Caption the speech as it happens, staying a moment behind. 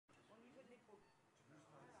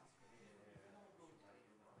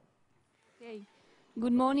Okay.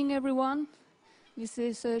 Good morning, everyone. This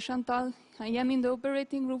is Chantal. I am in the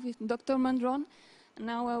operating room with Dr. Mandron.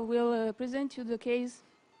 Now I will present you the case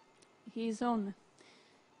he is on.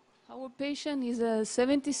 Our patient is a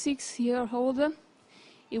 76-year-old.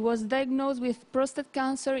 He was diagnosed with prostate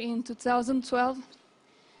cancer in 2012.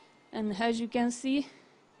 And as you can see,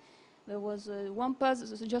 there was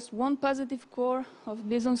just one positive core of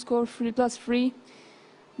Bison score 3+3.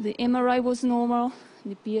 The MRI was normal.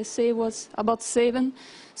 The PSA was about 7.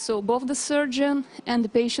 So both the surgeon and the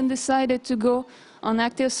patient decided to go on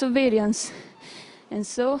active surveillance. And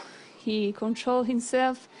so he controlled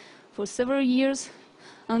himself for several years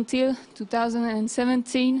until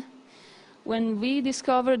 2017, when we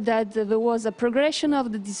discovered that there was a progression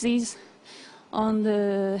of the disease on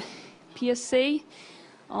the PSA,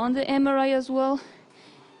 on the MRI as well,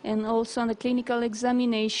 and also on the clinical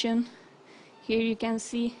examination. Here you can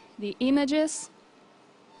see the images.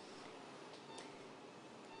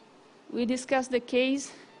 We discussed the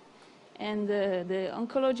case, and the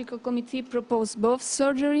oncological committee proposed both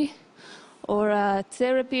surgery or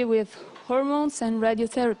therapy with hormones and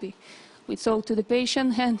radiotherapy. We talked to the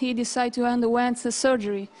patient, and he decided to undergo the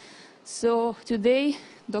surgery. So today,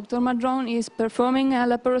 Dr. Mandron is performing a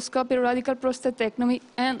laparoscopic radical prostatectomy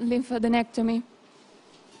and lymphadenectomy.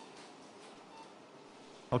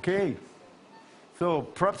 Okay, so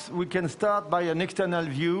perhaps we can start by an external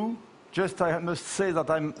view. Just I must say that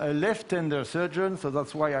I'm a left-hander surgeon, so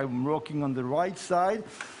that's why I'm working on the right side.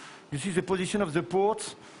 This is the position of the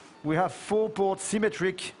ports. We have 4 ports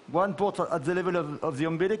symmetric, 1 port at the level of the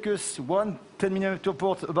umbilicus, 1 10mm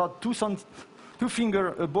port about 2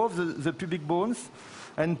 fingers above the pubic bones,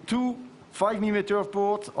 and 2 5mm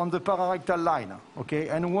ports on the pararectal line. Okay?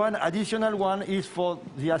 And 1 additional one is for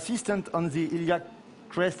the assistant on the iliac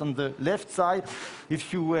crest on the left side.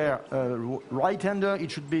 If you were right-hander,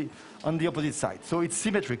 it should be on the opposite side. So it's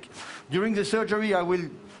symmetric. During the surgery, I will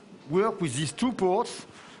work with these 2 ports,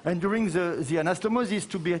 and during the anastomosis,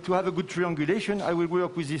 to have a good triangulation, I will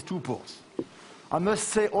work with these 2 ports. I must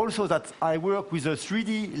say also that I work with a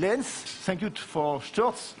 3D lens. Thank you for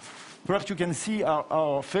shorts. Perhaps you can see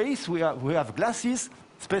our face. We have glasses,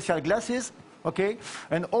 special glasses. Okay,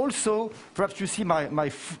 and also perhaps you see my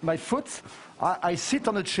foot. I sit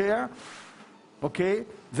on a chair. Okay,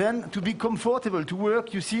 then to be comfortable to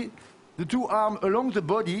work, you see the 2 arms along the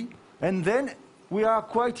body, and then we are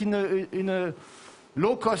quite in a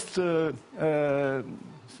low-cost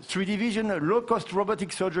 3D vision, low-cost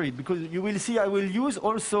robotic surgery, because you will see I will use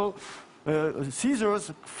also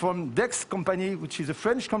scissors from Dex company, which is a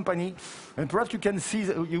French company, and perhaps you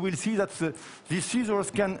will see that these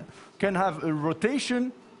scissors can have a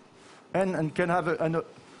rotation and can have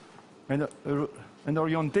an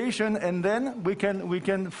orientation, and then we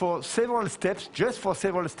can for several steps, just for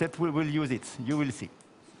several steps, we will use it. You will see.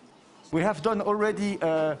 We have done already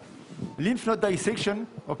lymph node dissection,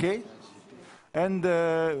 okay, and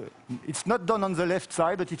it's not done on the left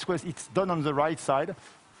side, but it's done on the right side.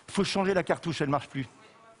 Il faut changer la cartouche, elle marche plus.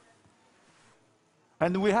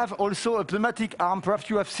 And we have also a pneumatic arm. Perhaps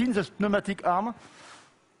you have seen the pneumatic arm,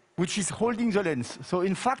 which is holding the lens. So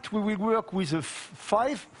in fact, we will work with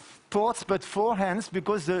 5 ports, but 4 hands,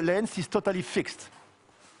 because the lens is totally fixed.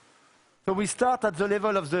 So we start at the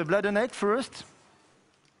level of the bladder neck first.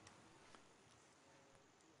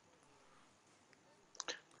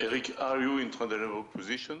 Eric, are you in transdermal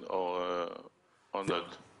position or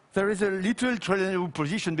not? There is a little transdermal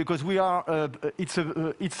position because we are. It's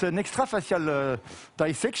an extrafacial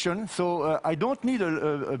dissection, so I don't need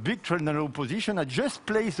a big transdermal position. I just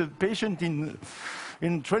place the patient in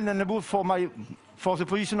transdermal for the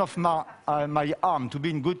position of my arm to be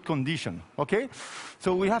in good condition. Okay,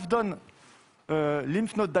 so we have done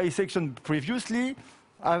lymph node dissection previously.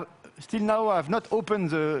 Still now, I have not opened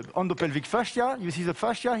the endopelvic fascia. You see the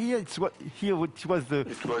fascia here? It was the...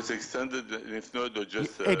 It was extended lymph node or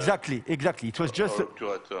just... Exactly. It was just...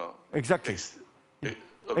 Obturator. Exactly.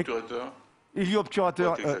 Obturator?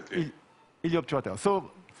 Iliobturator. Exactly? Iliobturator. So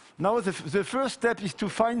now the first step is to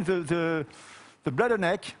find the bladder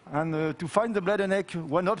neck. And to find the bladder neck,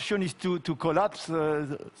 one option is to collapse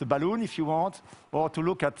the balloon, if you want, or to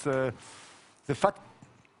look at the fat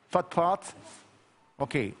part.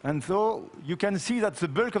 Okay, and so you can see that the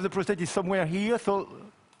bulk of the prostate is somewhere here, so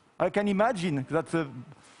I can imagine that the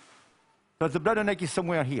bladder neck is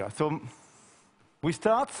somewhere here. So we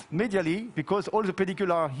start medially, because all the pedicles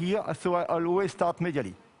are here, so I'll always start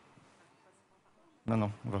medially. Non,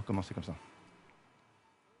 on va recommencer comme ça.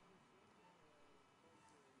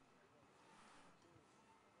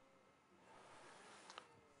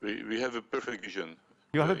 We have a perfect vision.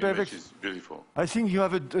 You have a pelvic. Image is beautiful. I think you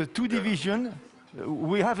have a two division.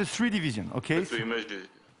 We have a three division. Okay. The image is,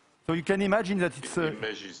 So you can imagine that it's. the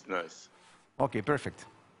image is nice. Ok, perfect.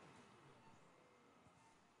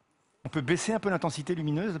 On peut baisser un peu l'intensité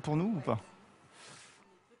lumineuse pour nous ou pas?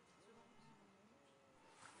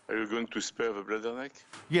 Are you going to spare the bladder neck?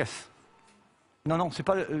 Yes. Non, non, c'est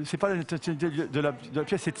pas l'intensité de la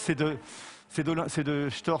pièce, c'est de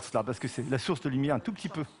Storz là, parce que c'est la source de lumière un tout petit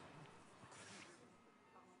peu.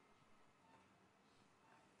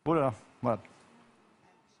 Oh là là, voilà.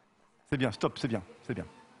 C'est bien, stop, c'est bien, c'est bien.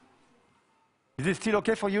 Is it still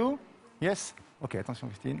okay for you? Yes? Ok, attention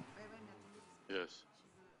Christine. Yes.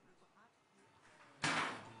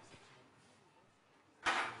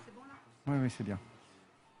 Oui, oui, c'est bien.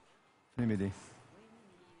 Venez m'aider.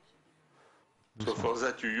 So for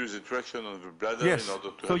that, you use the traction on the bladder Yes. in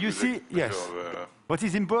order to So have you good see, exposure yes. of, What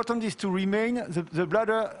is important is to remain the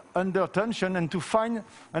bladder under tension and to find,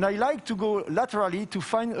 and I like to go laterally to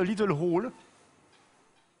find a little hole.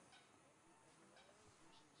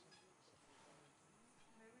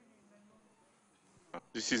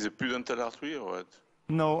 This is a pudendal artery or what?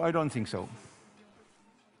 No, I don't think so.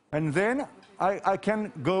 And then I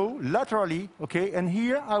can go laterally, okay, and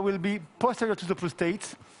here I will be posterior to the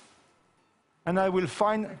prostate, and I will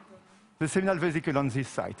find the seminal vesicle on this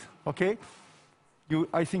side, okay?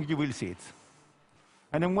 I think you will see it.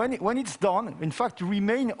 And then when it's done, in fact,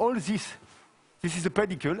 remain all this. This is the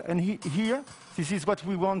pedicle, and here, this is what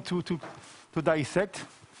we want to dissect,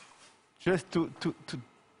 just to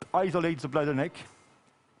isolate the bladder neck.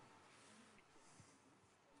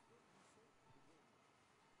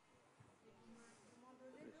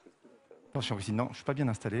 Attention, ici, non, je ne suis pas bien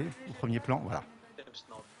installé. Au premier plan, voilà.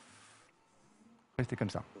 Restez comme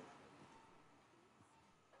ça.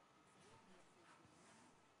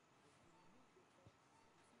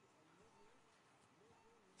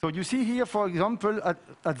 So you see here, for example, at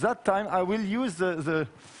that time, I will use the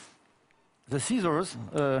scissors,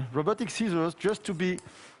 robotic scissors, just to be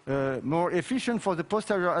more efficient for the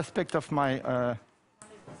posterior aspect of my...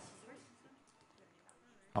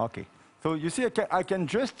 Okay. So you see, I can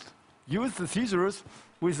just use the scissors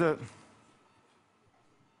with a...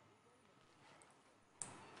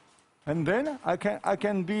 And then I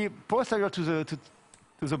can be posterior to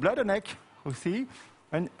the bladder neck, you see,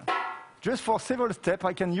 and just for several steps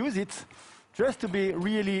I can use it just to be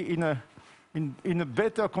really in a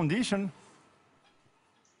better condition.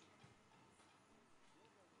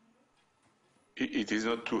 It is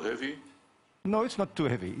not too heavy? No, it's not too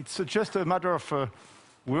heavy. It's just a matter of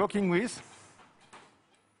working with.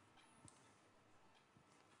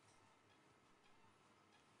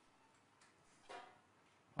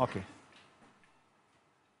 Okay.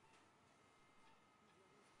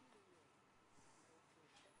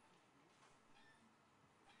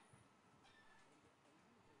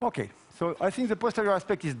 Okay, so I think the posterior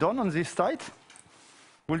aspect is done on this side.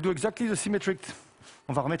 We'll do exactly the symmetric.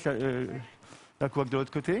 On va remettre la coague de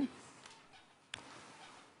l'autre côté.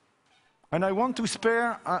 And I want to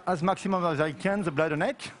spare as maximum as I can the bladder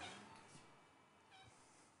neck.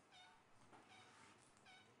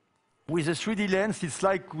 With a 3D lens, it's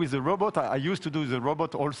like with the robot. I used to do the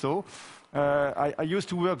robot also. I used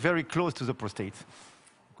to work very close to the prostate,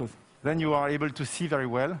 because then you are able to see very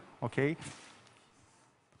well. Okay.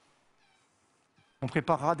 On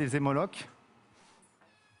préparera des hémologues.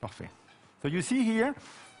 Parfait. So you see here,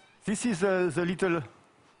 this is the little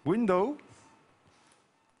window.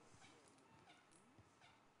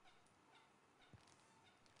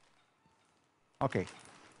 Okay.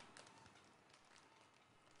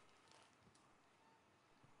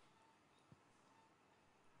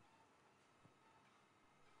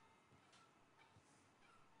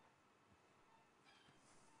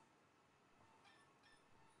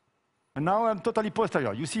 And now I'm totally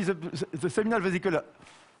posterior. You see the seminal vesicle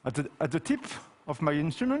at the tip of my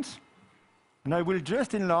instruments, and I will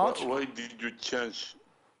just enlarge. Why did you change?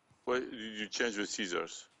 Why did you change the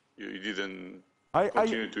scissors? You didn't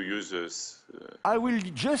continue to use this. I will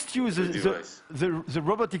just use the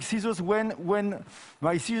robotic scissors when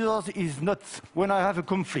my scissors is not, when I have a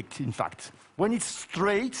conflict, in fact. When it's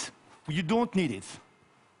straight, you don't need it.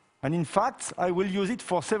 And in fact, I will use it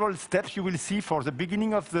for several steps. You will see for the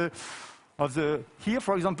beginning of the here,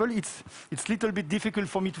 for example, it's a little bit difficult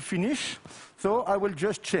for me to finish, so I will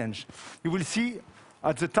just change. You will see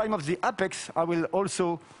at the time of the apex, I will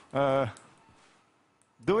also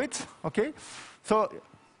do it, okay? So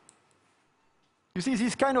you see,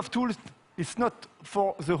 this kind of tool is not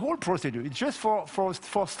for the whole procedure. It's just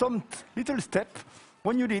for some little step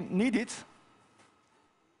when you need it.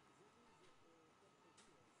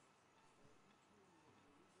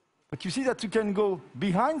 But you see that you can go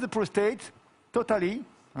behind the prostate totally.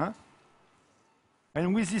 Huh?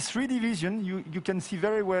 And with this 3D vision, you can see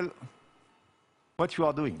very well what you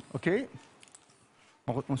are doing. Okay?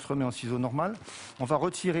 On se remet en ciseau normal. On va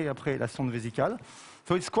retirer après la sonde vésicale.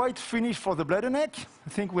 So it's quite finished for the bladder neck. I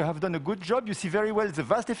think we have done a good job. You see very well the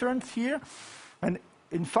vas deferens here. And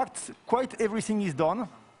in fact, quite everything is done.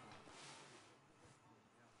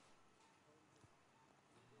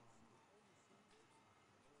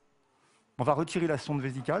 On va retirer la sonde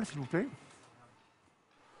vésicale, s'il vous plaît.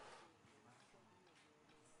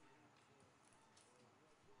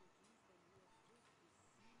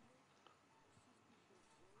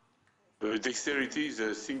 Dexterity is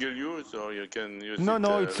a single use, or you can use no, it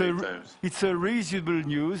no, times? It's a reusable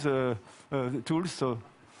use tool. So,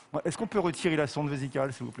 est-ce qu'on peut retirer la sonde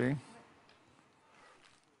vésicale, s'il vous plaît?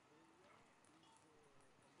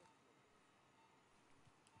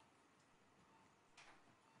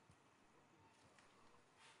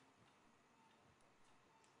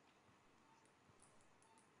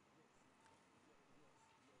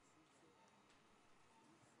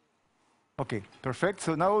 Okay, perfect.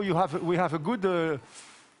 So now we have a good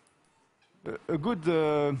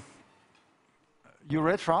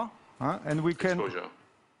urethra, and we can. Exposure.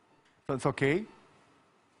 That's okay.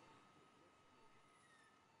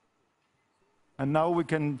 And now we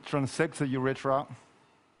can transect the urethra.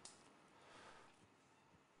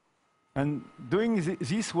 And doing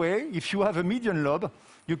this way, if you have a median lobe,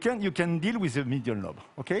 you can deal with the median lobe.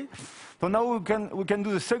 Okay. So now we can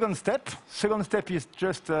do the second step. Second step is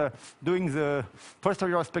just doing the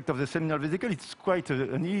posterior aspect of the seminal vesicle. It's quite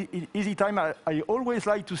an easy time. I always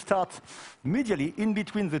like to start medially in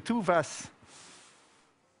between the two vas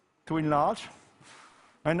to enlarge.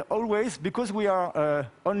 And always, because we are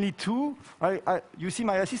only two, you see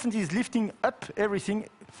my assistant is lifting up everything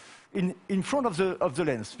in front of the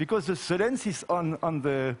lens, because the lens is on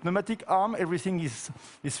the pneumatic arm, everything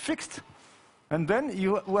is fixed, and then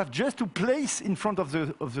you have just to place in front of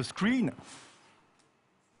the screen.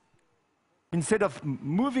 Instead of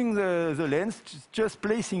moving the lens, just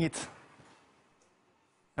placing it.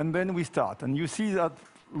 And then we start. And you see that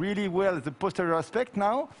really well, the posterior aspect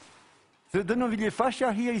now. The Denonvilliers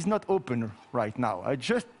fascia here is not open right now. I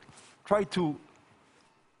just try to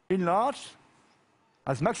enlarge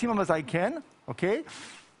as maximum as I can, okay?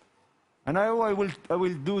 And now I will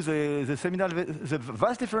do the seminal, the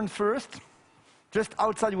vas deferens first. Just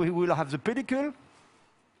outside we will have the pedicle.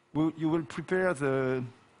 You will prepare the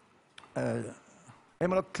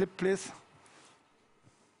Emerald clip, please.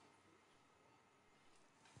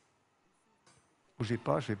 Bougez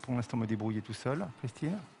pas, je vais pour l'instant me débrouiller tout seul,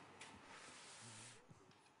 Christine.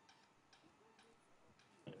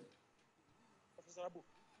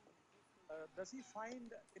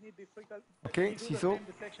 Ok, ciseaux.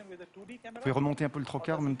 Vous pouvez remonter un peu le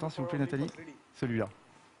trocard en même temps, s'il vous plaît, Nathalie. Celui-là.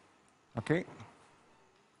 Ok.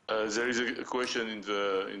 There is a question in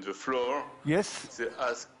the floor. Yes. They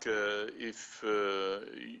ask if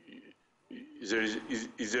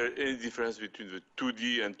is there any difference between the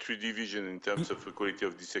 2D and 3D vision in terms of the quality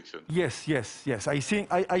of dissection? Yes. I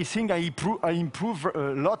think I improve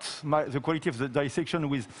a lot the quality of the dissection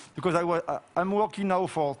because I'm working now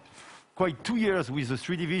for quite 2 years with the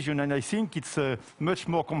 3D vision, and I think it's much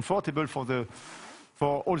more comfortable for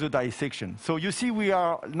all the dissection. So you see we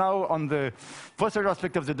are now on the posterior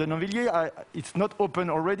aspect of the Denonvilliers. It's not open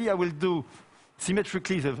already. I will do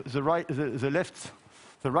symmetrically the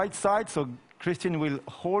right side. So Christine will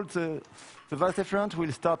hold the vas deferens.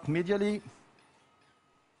 We'll start medially.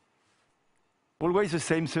 Always the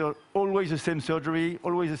same surgery,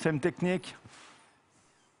 always the same technique.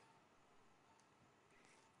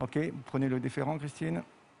 Ok, prenez le déférent, Christine.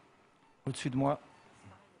 Au-dessus de moi.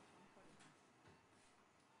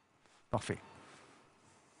 Parfait.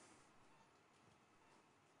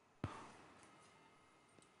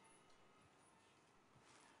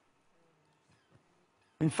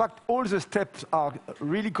 In fact, all the steps are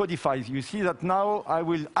really codified. You see that now I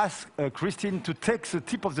will ask Christine to take the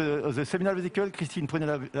tip of the seminal vesicle. Christine, prenez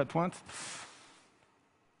la pointe.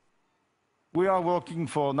 We are working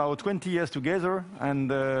for now 20 years together,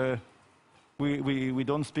 and we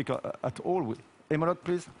don't speak at all. Emerald,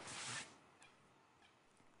 please.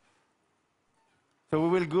 So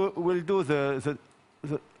we'll do the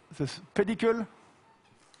pedicle.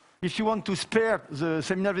 If you want to spare the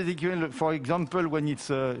seminal vesicle, for example, when it's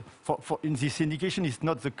in this indication, it's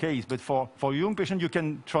not the case. But for young patients, you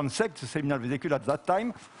can transect the seminal vesicle at that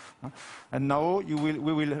time. And now we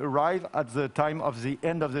will arrive at the time of the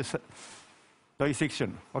end of the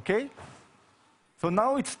dissection. Okay. So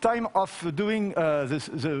now it's time of doing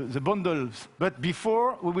the bundles. But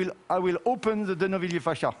before, I will open the denovillier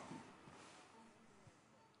fascia.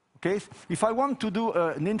 Okay? If I want to do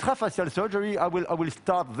an intrafacial surgery, I will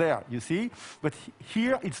start there, you see? But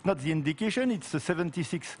here, it's not the indication. It's a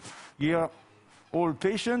 76-year-old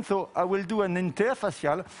patient. So I will do an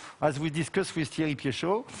interfacial, as we discussed with Thierry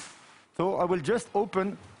Piéchot. So I will just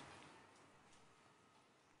open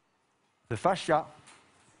the fascia.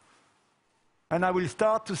 And I will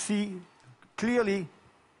start to see clearly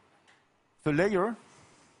the layer.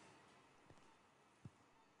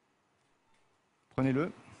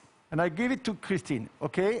 Prenez-le. And I give it to Christine,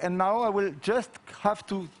 okay? And now I will just have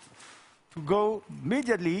to go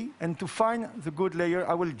immediately and to find the good layer.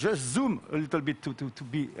 I will just zoom a little bit to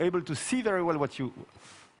be able to see very well what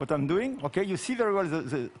I'm doing, okay? You see very well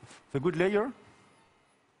the good layer.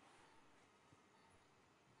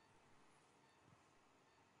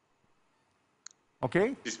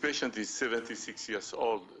 Okay? This patient is 76 years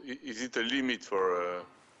old. Is it a limit for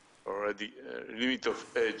limit of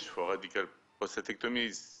age for radical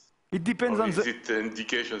prostatectomy? It depends on the. Is it an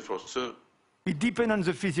indication for It depends on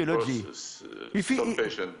the physiology. Some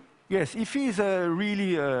patient. Yes, if he is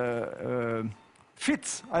really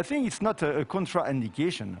fit, I think it's not a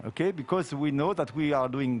contraindication, okay? Because we know that we are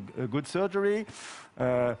doing a good surgery.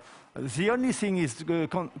 The only thing is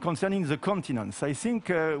concerning the continence. I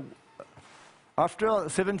think after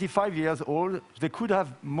 75 years old, they could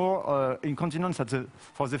have more incontinence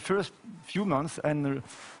for the first few months. And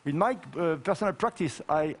in my personal practice,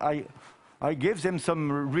 I gave them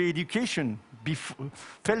some re-education,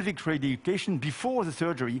 pelvic re-education before the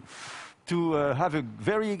surgery to have a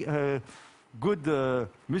very good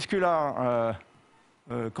muscular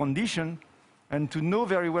condition and to know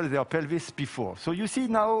very well their pelvis before. So you see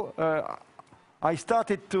now, I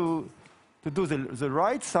started to do the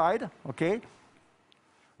right side, okay?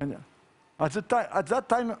 And at that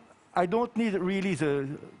time, I don't need really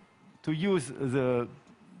to use the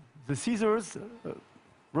scissors,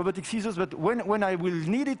 robotic scissors, but when I will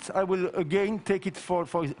need it, I will again take it for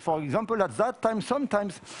example, at that time,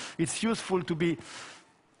 sometimes it's useful to be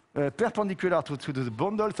perpendicular to the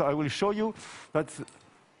bundle, so I will show you that.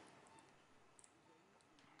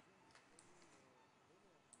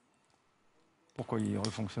 Pourquoi il ne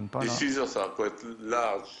fonctionne pas là? The scissors are quite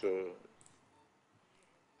large.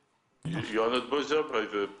 You are not bothered by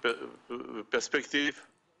the perspective?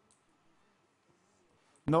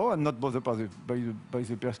 No, I'm not bothered by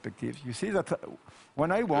the perspective. You see that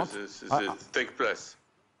when I want... It takes place.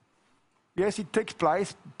 Yes, it takes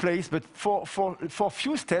place, but for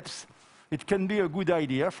few steps, it can be a good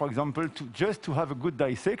idea, for example, just to have a good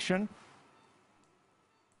dissection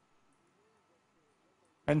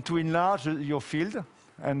and to enlarge your field,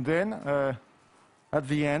 and then at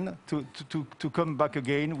the end, to come back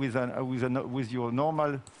again with your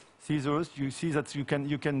normal scissors. You see that you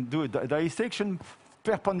can do a dissection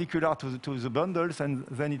perpendicular to the bundles, and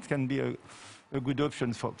then it can be a good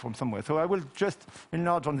option from somewhere. So I will just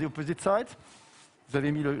enlarge on the opposite side. Vous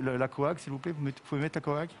avez mis la coag, s'il vous plaît. Vous pouvez mettre la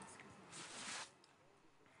coag.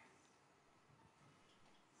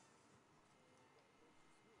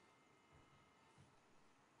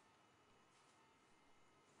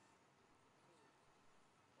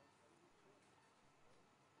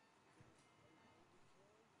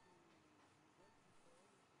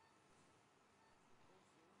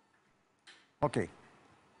 OK.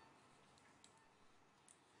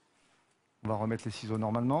 On va remettre les ciseaux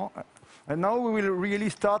normalement. And now we will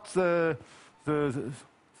really start the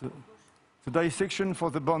dissection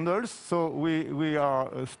for the bundles. So we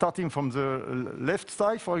are starting from the left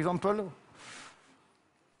side, for example.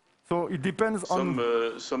 So it depends on...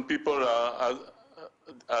 Some people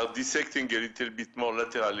are dissecting a little bit more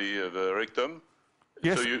laterally the rectum.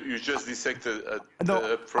 Yes. So you just dissect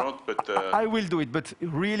up front, but... I will do it, but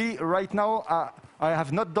really, right now, I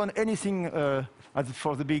have not done anything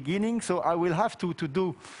for the beginning, so I will have to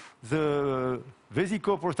do the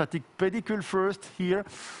vesicoprostatic pedicule first here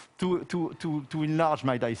to enlarge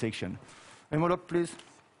my dissection. Envelope, please.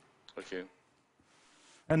 Okay.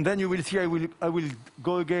 And then you will see I will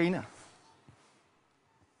go again.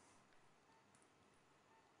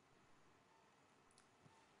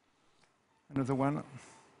 Another one.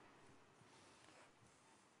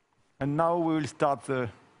 And now we will start the...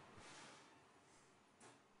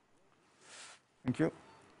 Thank you.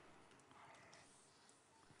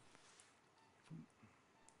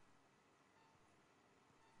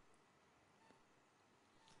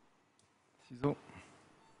 Ciseaux.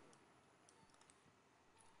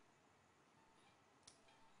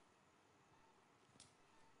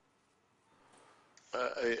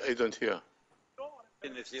 I don't hear. No,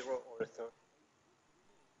 In a 0 or a 3rd?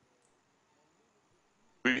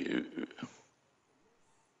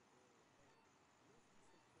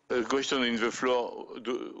 A question in the floor,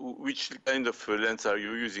 which kind of lens are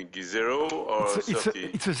you using? 0 or 30?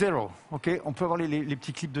 It's a 0, ok? On peut avoir les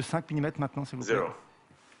petits clips de 5 mm maintenant, s'il vous plaît. 0.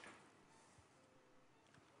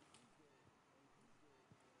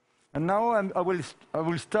 And now I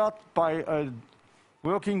will start by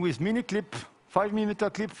working with mini clip, 5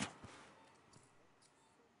 mm clip.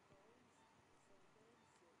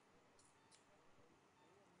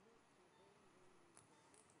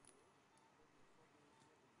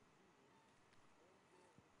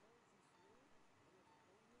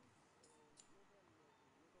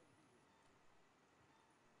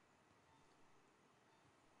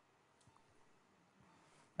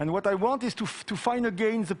 And what I want is to find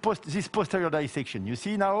again this posterior dissection. You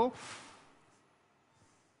see now?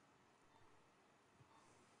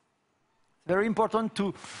 Very important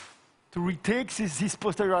to retake this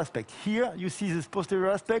posterior aspect. Here you see this posterior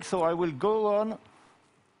aspect, so I will go on.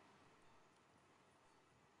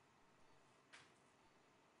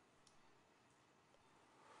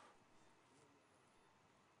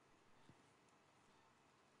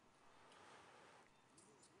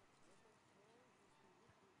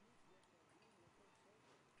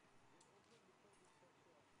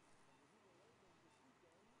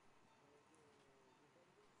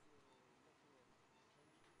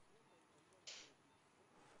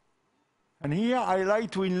 And here I like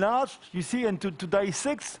to enlarge, you see, and to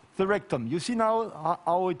dissect the rectum. You see now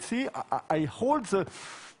how it see? I hold the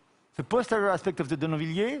posterior aspect of the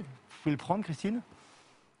Denonvilliers. You will prendre, Christine?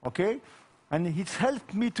 Okay? And it's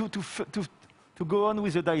helped me to go on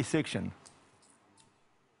with the dissection.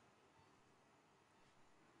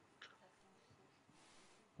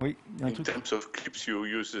 Oui, in terms of clips, you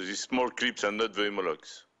use these small clips and not the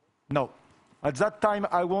hemologs? No. At that time,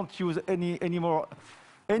 I won't use any more.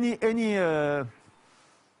 Any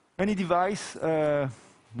device,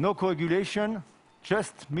 no coagulation,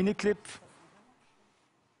 just mini clip.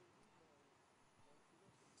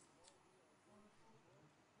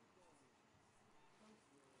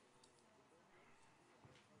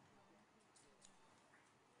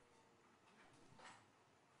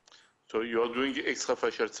 So you are doing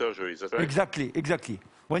extrafacial surgery, is that right? Exactly, exactly.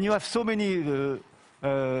 When you have so many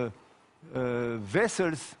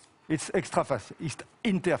vessels, it's extrafacial, it's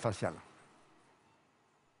interfacial.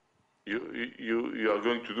 You are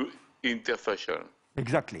going to do interfacial.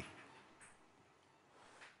 Exactly.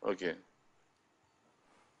 Okay.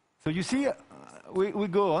 So you see, we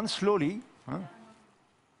go on slowly. Hein?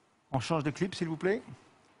 On change de clip, s'il vous plaît.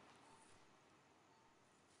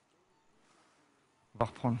 On va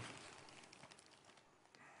reprendre.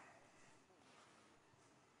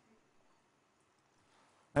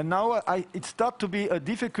 And now it starts to be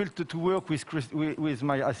difficult to work with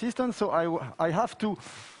my assistant, so I have to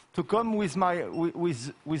come with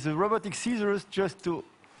the robotic scissors just to.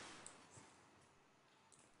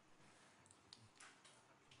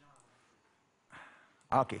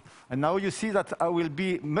 Okay, and now you see that I will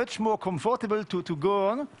be much more comfortable to go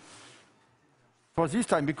on for this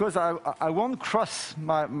time because I won't cross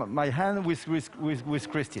my hand with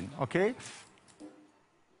Christine. Okay.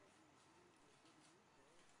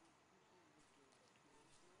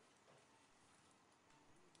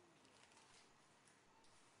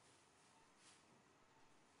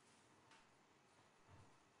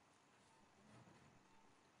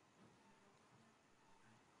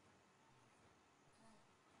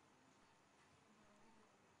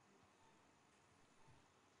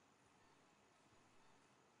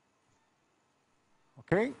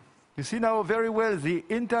 Okay, you see now very well the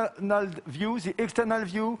internal view, the external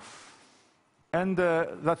view, and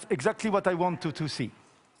that's exactly what I want to see.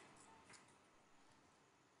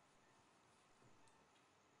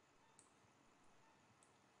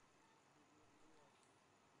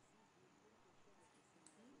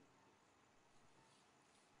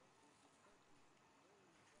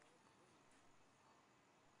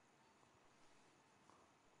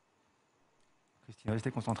 Christine,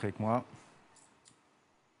 restez concentrée avec moi.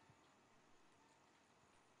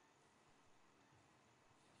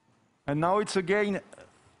 And now it's again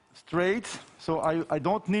straight, so I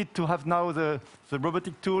don't need to have now the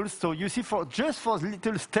robotic tools. So you see, just for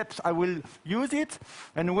little steps, I will use it.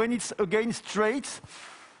 And when it's again straight,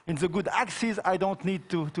 in the good axis, I don't need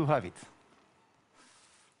to have it.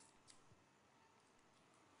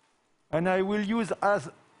 And I will use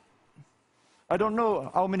I don't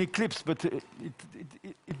know how many clips, but it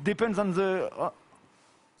depends on the.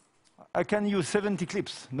 I can use 70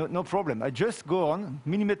 clips, no problem. I just go on,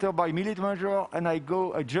 millimeter by millimeter, and I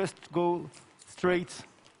just go straight.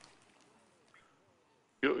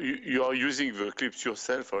 You are using the clips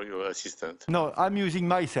yourself or your assistant? No, I'm using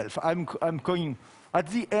myself. I'm going at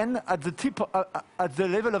the end, at the tip, at the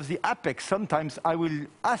level of the apex. Sometimes I will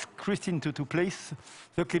ask Christine to place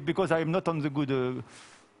the clip because I am not on the good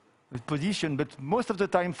position. But most of the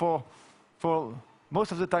time,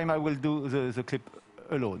 I will do the clip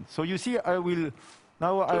alone. So you see, I will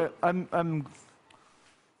now. I'm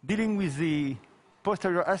dealing with the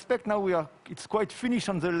posterior aspect. Now it's quite finished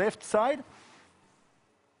on the left side.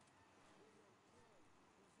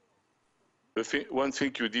 One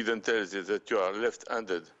thing you didn't tell is that you are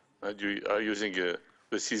left-handed and you are using the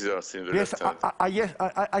scissors in the Yes, left hand. yes,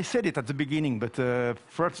 I said it at the beginning, but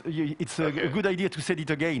perhaps it's a good idea to say it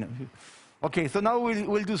again. Okay, so now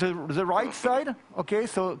we'll do the right side. Okay,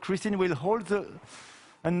 so Christine will hold the,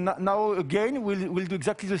 and now again we'll do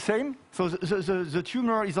exactly the same. So the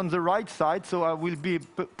tumor is on the right side, so I will be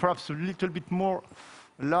perhaps a little bit more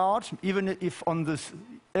large, even if on the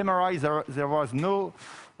MRI there was no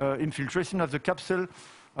infiltration of the capsule.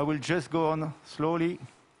 I will just go on slowly.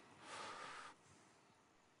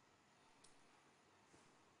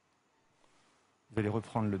 Vous allez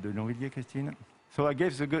reprendre le Denonvilliers, Christine. So I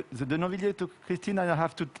gave the Denonvilliers to Christine, and I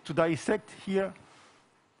have to dissect here a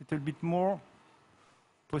little bit more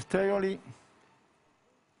posteriorly.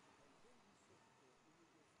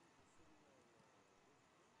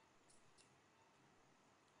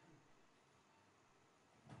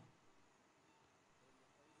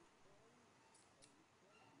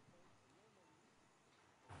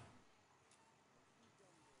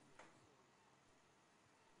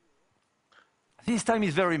 This time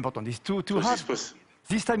is very important. It's to have.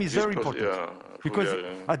 This time is very important because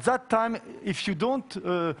at that time, if you don't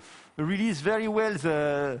release very well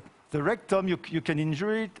the rectum, you can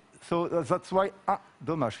injure it. So that's why. Ah,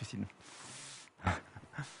 dommage, Christine.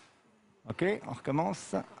 Ok, on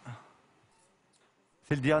recommence.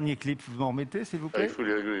 C'est le dernier clip. Vous m'en remettez, s'il vous plaît. I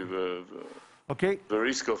fully agree. Okay. The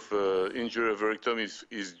risk of injury of the rectum is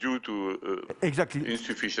due to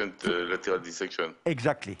insufficient lateral dissection.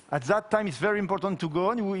 Exactly. At that time, it's very important to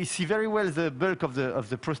go on. We see very well the bulk of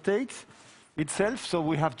the prostate itself, so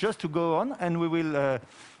we have just to go on, and we will.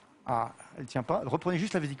 Elle tient pas. Reprenez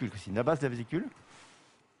juste la vésicule, Christine, la base de la vésicule.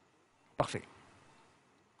 Parfait.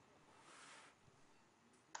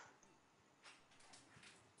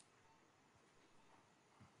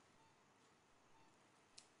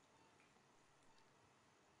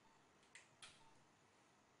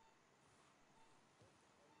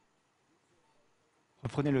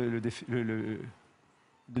 Reprenez le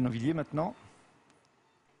Denonvilliers maintenant.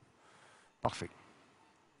 Parfait.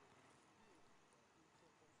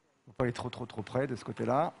 Il ne faut pas aller trop près de ce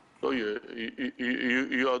côté-là. Oh, you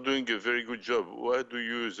are doing a very good job. Why do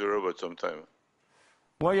you use the robot sometimes?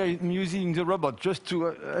 Why I'm using the robot? Just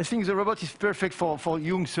to, I think the robot is perfect for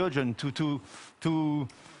young surgeons to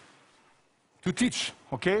teach,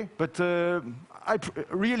 okay? But I'm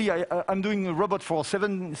doing a robot for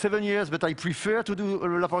seven years, but I prefer to do a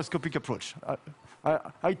laparoscopic approach.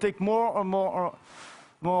 I take I'm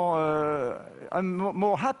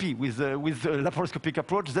more happy with the laparoscopic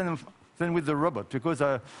approach than with the robot, because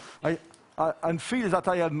I feel that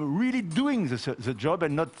I am really doing the job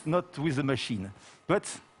and not with the machine.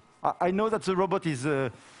 But I know that the robot is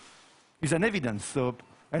an evidence. So,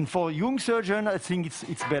 and for young surgeon, I think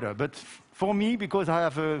it's better. But for me, because I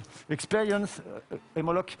have experience,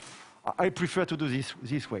 hemologue, I prefer to do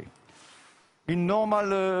this way. In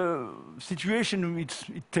normal situation, it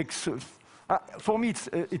takes. For me,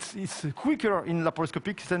 it's quicker in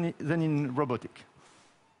laparoscopic than in robotic.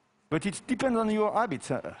 But it depends on your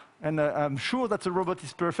habits, and I'm sure that the robot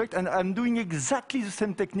is perfect. And I'm doing exactly the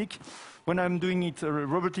same technique when I'm doing it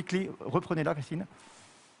robotically. Reprenez-la, Christine.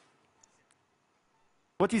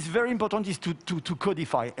 What is very important is to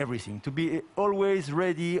codify everything, to be always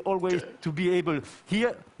ready, always to be able.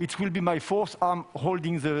 Here, it will be my fourth arm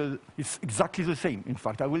holding it's exactly the same. In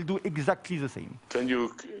fact, I will do exactly the same. Can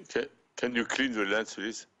you clean the lens,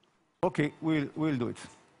 please? Okay, we'll do it.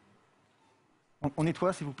 On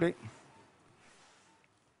nettoie, s'il vous plaît.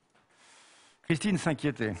 Christine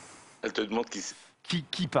s'inquiétait. Elle te demande qui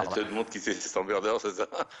parle. Elle te demande qui c'est cet emmerdeur, c'est ça?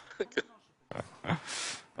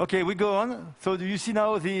 Okay, we go on. So do you see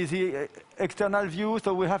now the external view?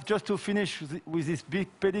 So we have just to finish with this big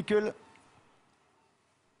pedicle.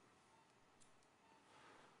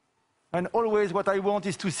 And always what I want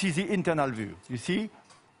is to see the internal view. You see?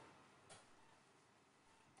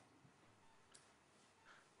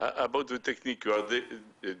 About the technique, you are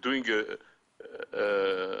doing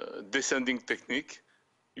a descending technique.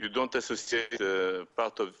 You don't associate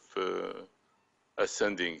part of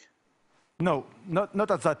ascending. No,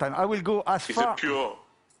 not at that time. I will go as far.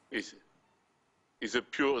 It's a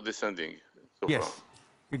pure descending. So yes, far.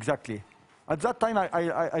 exactly. At that time,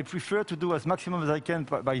 I prefer to do as maximum as I can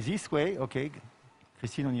by this way. Okay,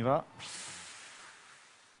 Christine, on y va.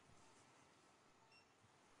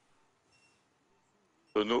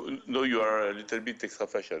 So no, you are a little bit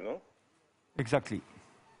extrafacial, no? Exactly.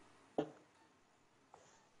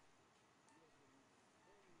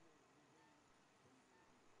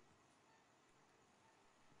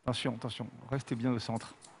 Attention, attention, restez bien au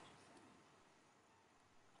centre.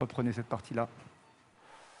 Reprenez cette partie-là.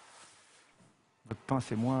 Votre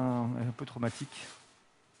pince est un peu traumatique.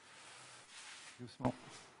 Doucement.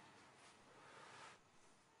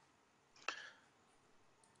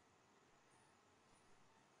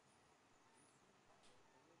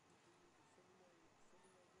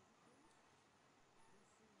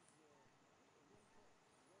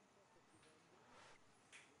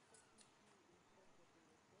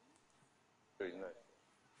 Very nice.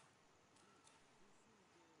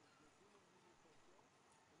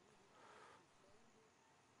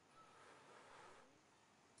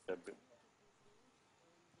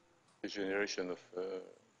 The generation of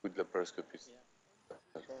good laparoscopists.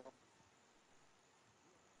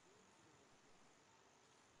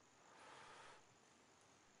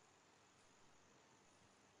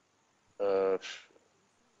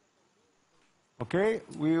 Okay,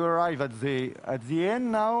 we arrive at the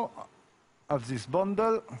end now of this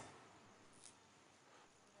bundle.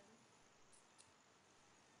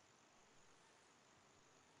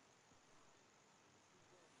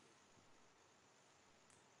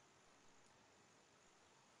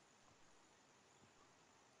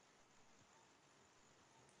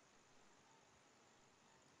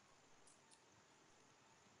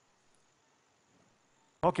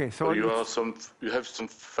 Okay, so you have some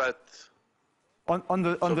fat on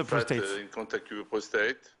the prostate in contact with the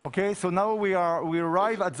prostate. Okay, so now we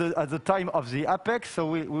arrive at the time of the apex. So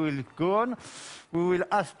we will go on. We will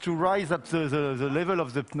ask to rise up the level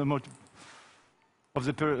of the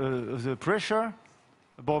pressure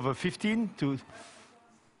above 15 to.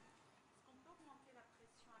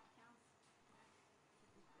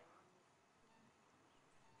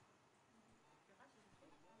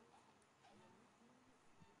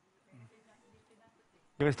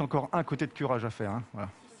 Il reste encore un côté de curage à faire. Hein. Voilà.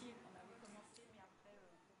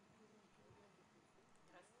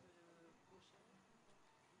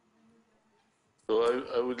 So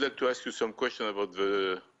I would like to ask you some question about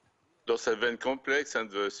the dorsal vein complex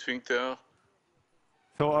and the sphincter.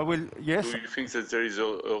 So I will, yes. Do you think that there is a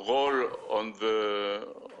role on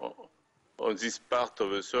this part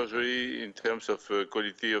of the surgery in terms of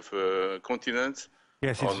quality of continence?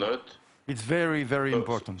 Yes, or not? It's very, very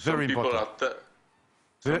important. Very important.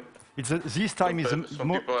 This time is the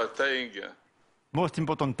most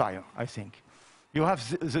important time, I think. You have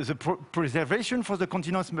the preservation for the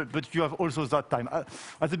continence, but you have also that time.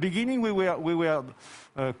 At the beginning, we were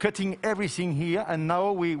cutting everything here, and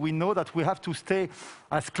now we know that we have to stay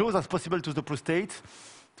as close as possible to the prostate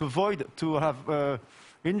to avoid to have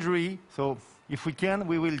injury. So if we can,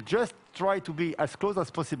 we will just try to be as close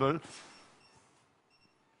as possible.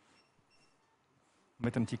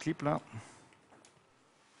 Mettre un petit clip là.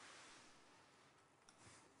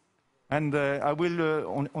 And I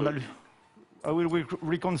will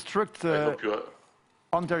reconstruct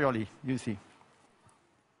anteriorly, you see.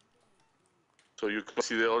 So you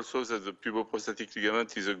consider also that the puboprostatic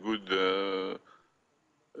ligament is a good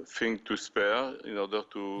thing to spare in order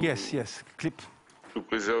to yes, clip to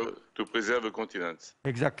preserve the continence.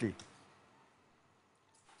 Exactly.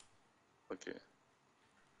 Okay.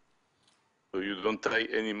 So you don't tie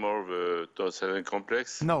any more the dorsal vein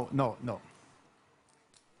complex? No.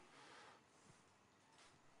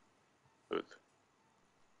 Good.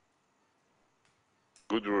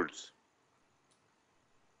 Good rules.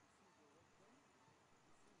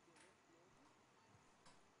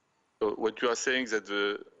 So what you are saying is that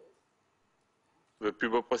the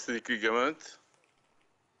puboprostatic ligament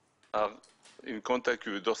are in contact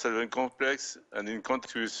with the dorsal vein complex and in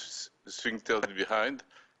contact with the sphincter behind.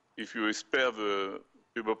 If you spare the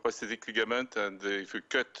puboprostatic ligament and if you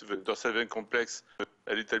cut the dorsal vein complex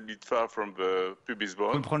a little bit far from the pubis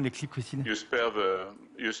bone,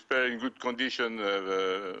 you spare in good condition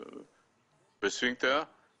the sphincter.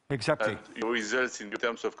 Exactly. And your results in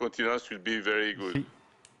terms of continence will be very good.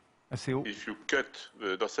 If you cut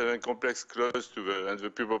the dorsal vein complex close to the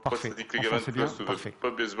puboprostatic ligament close to the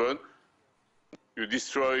pubis bone, you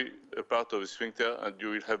destroy a part of the sphincter and you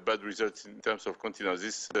will have bad results in terms of continence.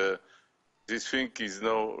 This thing is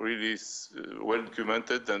now really well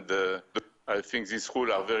documented, and I think these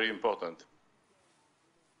rules are very important.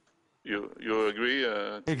 You agree?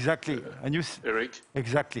 Exactly. And you Eric?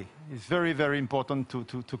 exactly. It's very, very important to.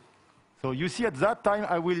 So you see, at that time,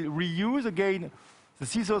 I will reuse again the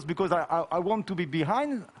scissors because I want to be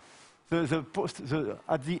behind at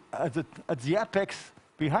the apex,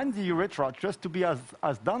 behind the urethra, just to be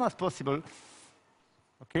as down as possible.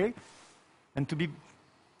 Okay? And to be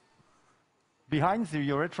behind the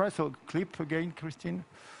urethra. So clip again, Christine.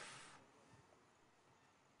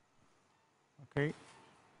 Okay.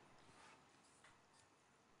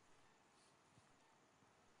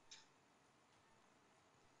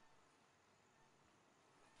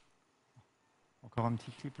 Encore un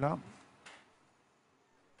petit clip là.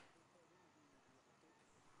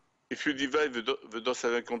 If you divide the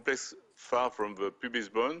dorsal vein complex far from the pubis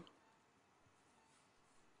bone,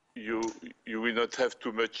 you will not have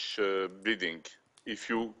too much bleeding. If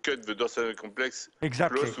you cut the dorsal vein complex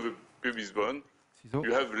close to the pubis bone,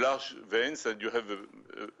 you have large veins and you have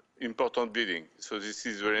important bleeding. So this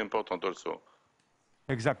is very important also.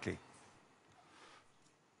 Exactly.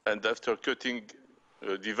 And after cutting,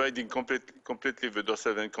 dividing completely the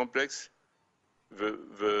dorsal vein complex,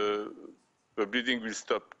 the bleeding will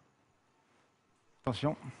stop.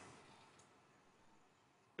 Attention.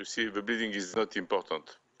 You see, the bleeding is not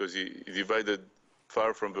important because he divided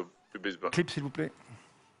far from the pubis bone. Clip, s'il vous plaît.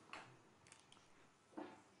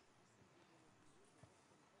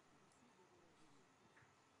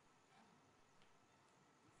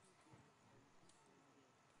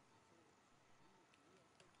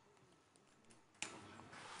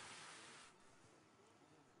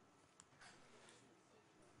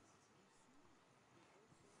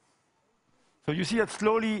 So you see that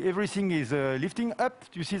slowly everything is lifting up.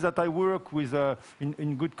 You see that I work with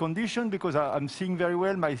in good condition because I'm seeing very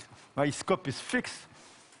well. My scope is fixed.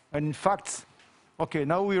 And in fact, okay,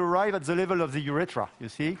 now we arrive at the level of the urethra, you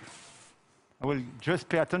see. I will just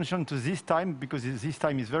pay attention to this time because this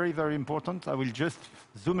time is very, very important. I will just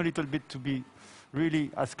zoom a little bit to be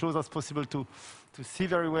really as close as possible to see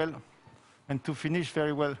very well and to finish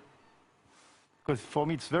very well. Because for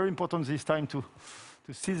me it's very important this time to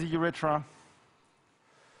see the urethra.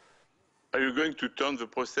 Are you going to turn the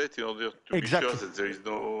prostate in order to be sure that there is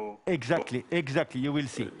no... Exactly, you will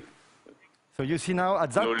see. So you see now,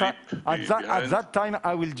 at No that time,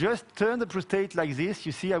 I will just turn the prostate like this.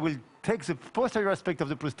 You see, I will take the posterior aspect of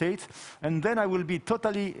the prostate, and then I will be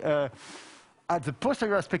totally at the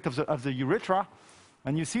posterior aspect of the urethra.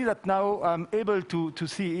 And you see that now I'm able to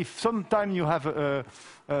see if sometime you have a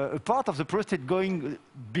part of the prostate going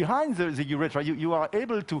behind the urethra, you are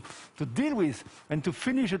able to deal with and to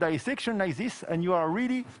finish a dissection like this, and you are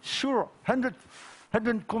really sure, 100%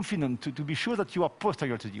 confident to be sure that you are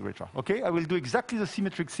posterior to the urethra. Okay, I will do exactly the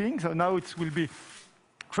symmetric thing. So now it will be,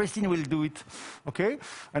 Christine will do it, okay?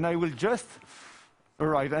 And I will just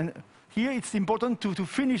arrive. And here it's important to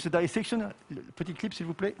finish the dissection. Petit clip, s'il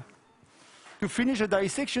vous plaît. To finish a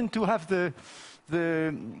dissection, to have the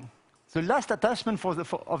last attachment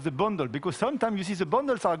of the bundle, because sometimes you see the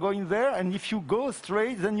bundles are going there, and if you go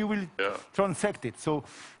straight, then you will transect it. So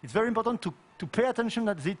it's very important to pay attention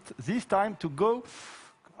at this time, to go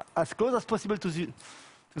as close as possible to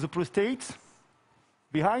the prostate,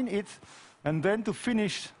 behind it, and then to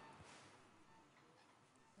finish.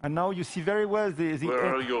 And now you see very well the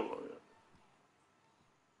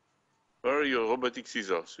Where are your robotic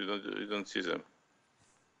scissors? You don't see them.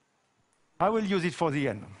 I will use it for the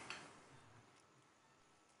end.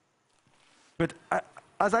 But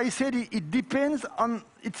as I said, it depends on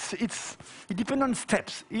it depends on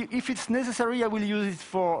steps. If it's necessary, I will use it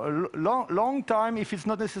for a long time. If it's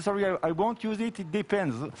not necessary, I won't use it. It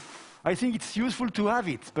depends. I think it's useful to have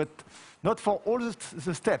it, but not for all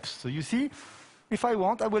the steps. So you see, if I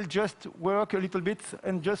want, I will just work a little bit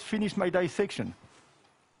and just finish my dissection.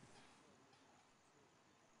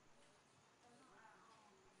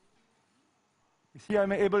 You see,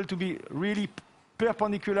 I'm able to be really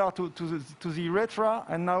perpendicular to the urethra,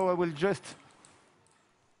 and now I will just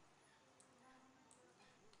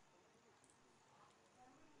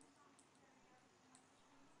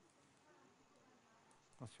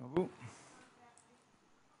attention à vous.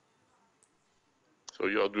 So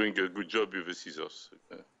you are doing a good job with the scissors.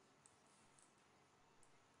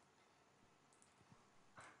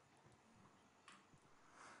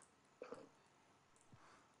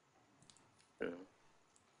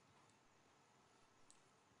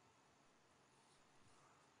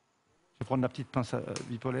 Je vais prendre la petite pince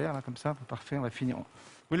bipolaire, là, comme ça. Parfait, on va finir.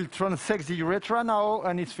 We'll transect the urethra now,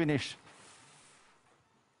 and it's finished.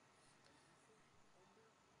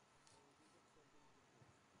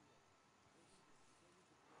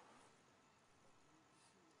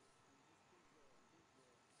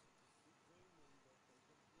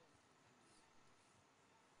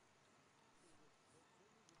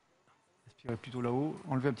 Tirez plutôt là-haut.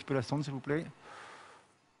 Enlevez un petit peu la sonde, s'il vous plaît.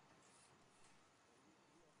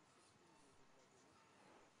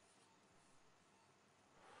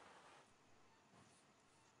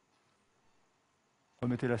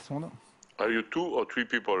 Remettez la sonde. Are you 2 or 3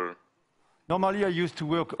 people? Normally, I used to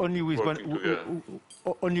work only with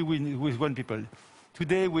one people.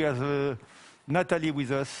 Today, we have Natalie with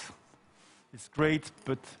us. It's great,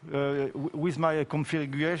 but with my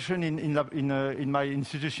configuration in my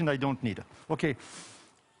institution, I don't need. OK.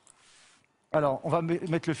 Alors, on va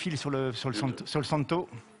mettre le fil sur le Santo.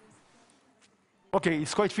 OK,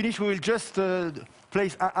 it's quite finished. We will just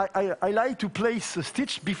place... I like to place a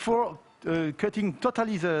stitch before cutting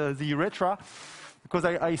totally the urethra, because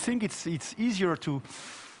I think it's easier to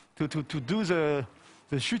do the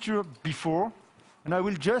suture before. And I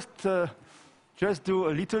will just do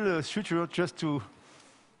a little suture just to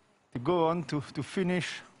go on to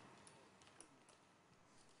finish.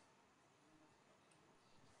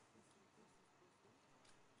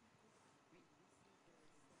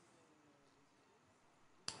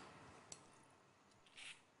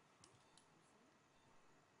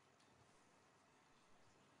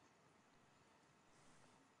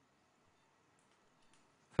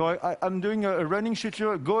 So I'm doing a running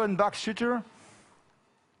suture, go and back suture.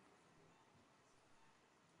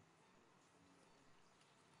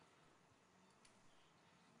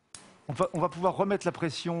 On va pouvoir remettre la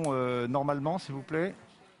pression normalement, s'il vous plaît.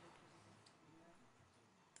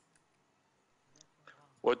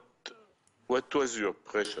 What was your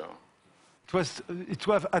pressure? It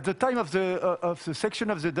was at the time of the section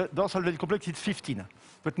of the dorsal vein complex, it's 15,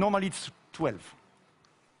 but normally it's 12.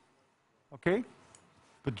 Okay?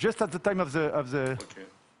 But just at the time of the Okay.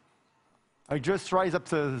 I just rise up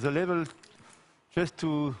the level just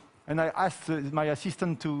to, and I asked my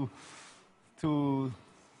assistant to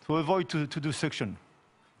avoid to do suction,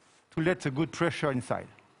 to let a good pressure inside.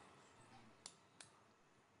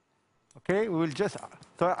 Okay, we will just,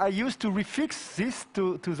 so I used to refix this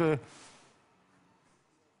to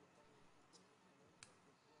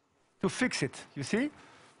fix it, you see?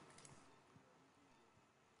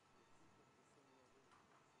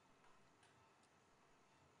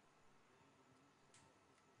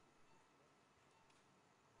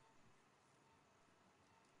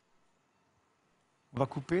 On va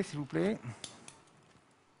couper, s'il vous plaît.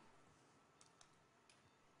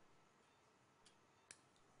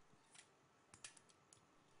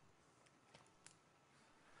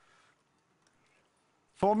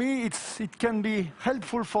 For me, it can be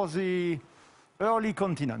helpful for the early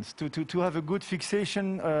continence to have a good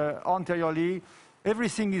fixation anteriorly.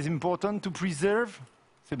 Everything is important to preserve.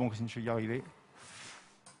 C'est bon, Christine, je vais y arriver.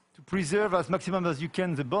 To preserve as maximum as you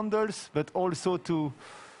can the bundles, but also to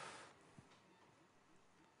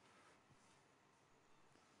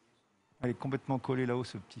elle est complètement collée là-haut,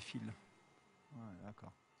 ce petit fil. Ouais,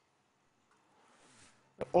 d'accord.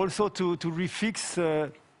 Also to refix,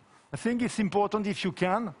 I think it's important if you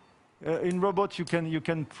can. In robot you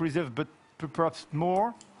can preserve, but perhaps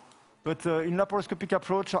more. But in laparoscopic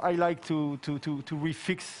approach, I like to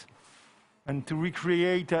refix and to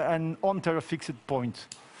recreate an anterior fixed point.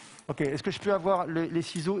 Ok, est-ce que je peux avoir les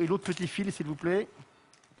ciseaux et l'autre petit fil, s'il vous plaît?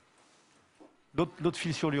 L'autre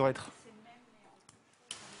fil sur l'urètre.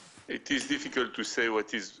 It is difficult to say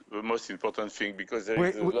what is the most important thing because there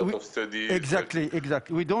is a lot of studies. Exactly.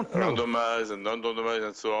 We don't know. Randomized and non-randomized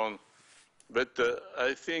and so on. But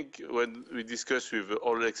I think when we discuss with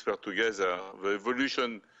all experts together, the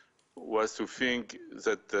evolution was to think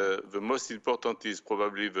that the most important is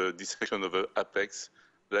probably the dissection of the apex,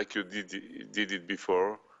 like you did it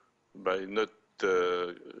before, by not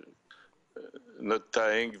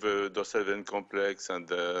tying the dorsal vein complex and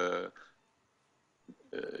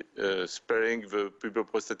sparing the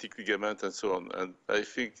puboprostatic ligament and so on. And I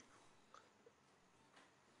think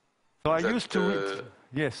so. I used to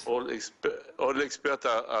yes. All experts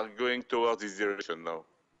are going towards this direction now.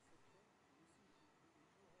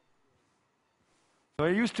 So I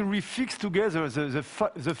used to refix together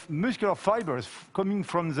the muscular fibers coming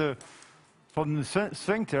from the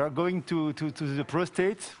sphincter going to the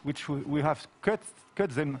prostate, which we have cut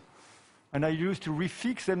them, and I used to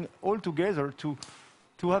refix them all together to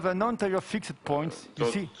have an anterior fixed point.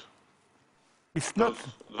 You see, it's not.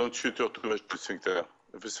 Don't suture too much to sphincter.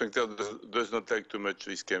 The sphincter does not like too much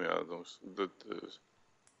ischemia.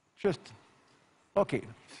 Just okay.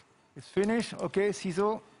 It's finished. Okay,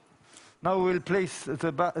 ciseaux. Now we'll place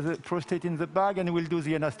the prostate in the bag and we'll do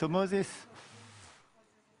the anastomosis.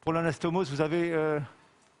 Pour l'anastomose, vous avez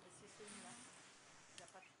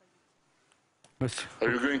Are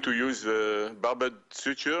you going to use barbed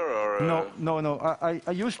suture or? No. I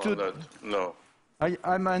used to. Not? No.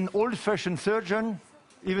 I'm an old-fashioned surgeon,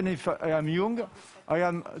 even if I am young.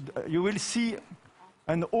 You will see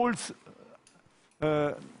an old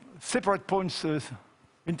separate points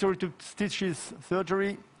interrupted stitches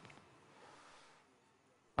surgery.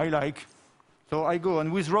 I like. So I go,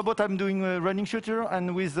 and with robot I'm doing running suture,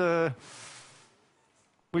 and with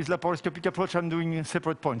laparoscopic approach I'm doing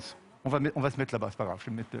separate points. On va se mettre là-bas, c'est pas grave. Je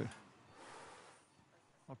vais me mettre.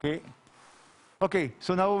 Okay. Okay.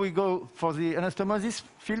 So now we go for the anastomosis.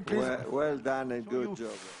 Phil, please. Well done and good job.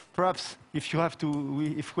 Perhaps if we have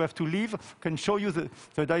to leave, can show you the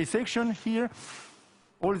dissection here.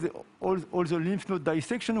 All the lymph node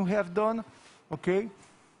dissection we have done. Okay.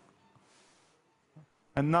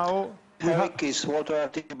 And now. Eric is Walter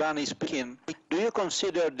Artibani speaking. Do you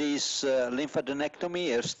consider this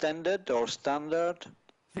lymphadenectomy a standard or standard?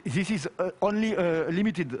 This is only a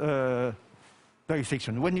limited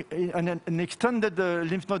dissection. When an extended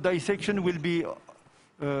lymph node dissection will be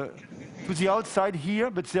to the outside here,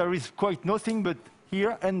 but there is quite nothing but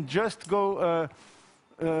here, and just go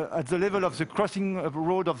at the level of the crossing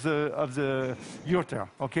road of the ureter.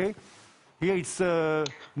 Okay. Here it's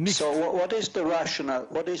mixed. So what is the rationale?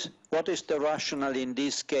 What is the rationale in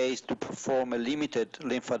this case to perform a limited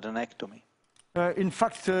lymphadenectomy? In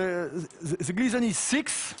fact, the Gleason is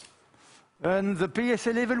 6, and the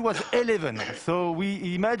PSA level was 11. So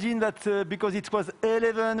we imagine that because it was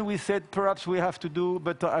 11, we said perhaps we have to do,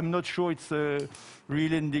 but I'm not sure it's a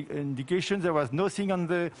real indication. There was nothing on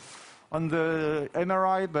the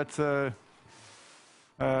MRI, but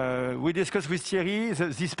we discussed with Thierry.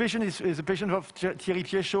 This patient is a patient of Thierry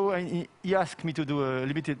Piechot, and he asked me to do a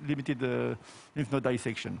limited lymph node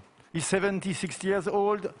dissection. He's 76 years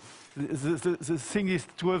old. The thing is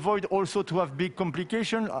to avoid also to have big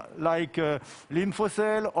complications like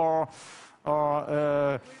lymphocele or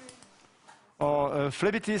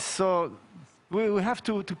phlebitis. So we have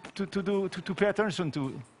to pay attention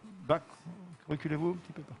to back. Reculez-vous un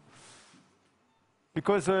petit peu.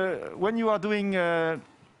 Because when you are doing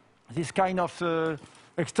this kind of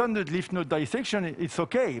extended lymph node dissection, it's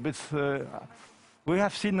okay, but we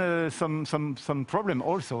have seen some problem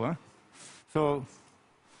also. Huh? So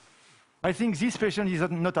I think this patient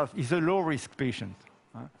is a low-risk patient.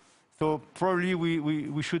 Huh? So probably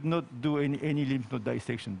we should not do any lymph node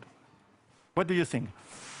dissection. What do you think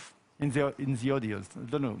in the audience? I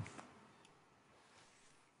don't know.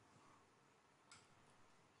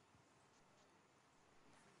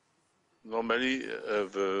 Normally,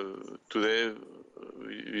 today,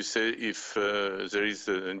 we say if there is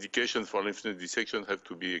an indication for lymph node dissection, have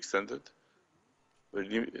to be extended. But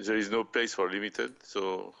there is no place for limited,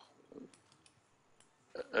 so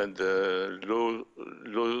and low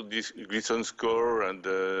Gleason score and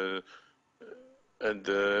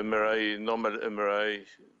MRI, normal MRI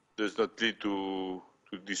does not lead to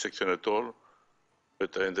dissection at all.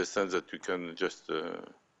 But I understand that you can just.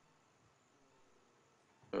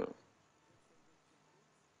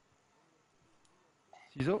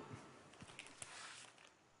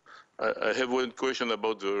 I have one question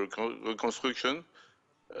about the reconstruction.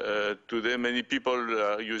 Today, many people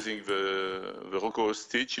are using the Rocco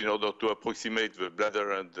stitch in order to approximate the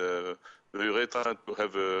bladder and the urethra to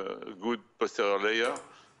have a good posterior layer.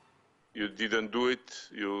 You didn't do it.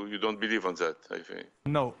 You don't believe on that, I think.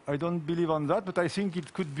 No, I don't believe on that, but I think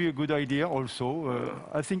it could be a good idea also.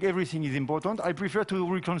 I think everything is important. I prefer to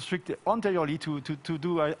reconstruct anteriorly, to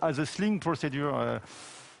do as a sling procedure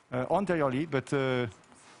anteriorly, but...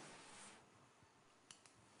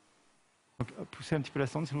 Poussez un petit peu la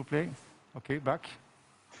sonde, s'il vous plaît. Okay, back.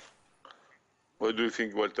 What do you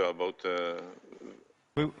think, Walter, about the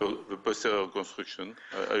posterior construction?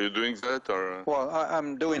 Are you doing that, or? Well,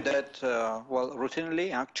 I'm doing that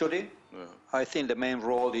routinely. Actually, yeah. I think the main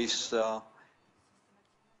role is to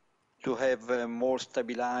have a more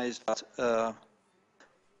stabilized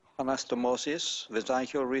anastomosis,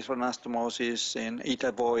 vesicular urethral anastomosis, and it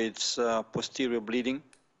avoids posterior bleeding.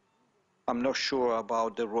 I'm not sure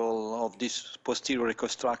about the role of this posterior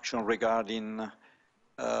reconstruction regarding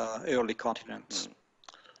early continence.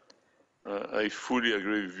 I fully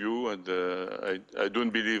agree with you, and I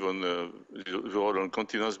don't believe on the role on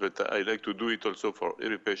continence, but I like to do it also for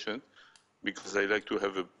every patient because I like to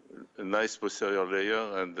have a nice posterior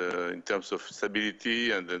layer, and in terms of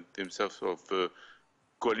stability and in terms of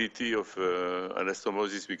quality of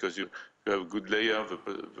anastomosis, because you have good layer,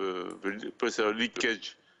 the posterior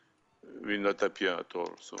leakage will not appear at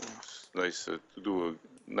all. So it's nice to do a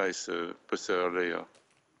nice posterior layer.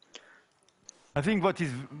 I think what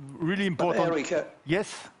is really important. Eric,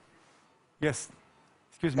 yes. Yes.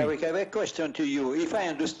 Excuse me. Eric, I have a question to you. If I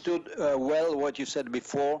understood well what you said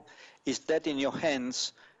before, is that in your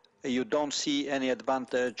hands you don't see any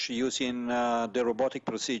advantage using the robotic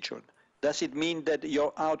procedure. Does it mean that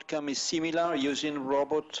your outcome is similar using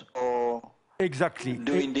robot or Exactly.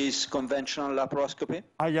 doing this conventional laparoscopy?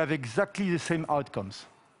 I have exactly the same outcomes.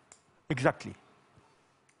 Exactly.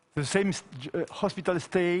 The same hospital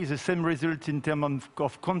stay, the same result in terms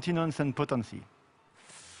of continence and potency.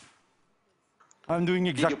 I'm doing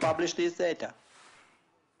exactly. Did you publish this data?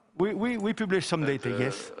 We publish some data,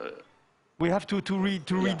 yes. We have to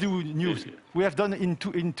redo news. We have done in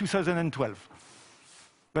 2012.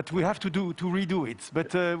 But we have to redo it.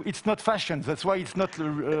 But it's not fashion. That's why it's not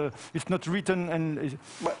written. And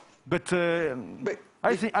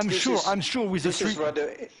I'm sure with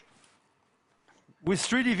the with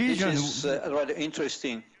 3D vision. This is rather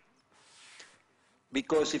interesting.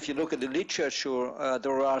 Because if you look at the literature,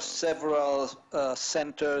 there are several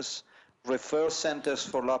centers, referral centers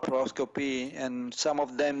for laparoscopy, and some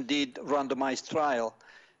of them did randomized trial.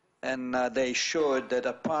 And they showed that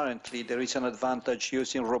apparently there is an advantage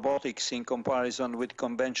using robotics in comparison with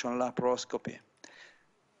conventional laparoscopy.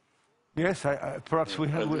 Yes, perhaps we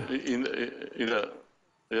have.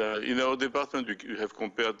 In our department, we have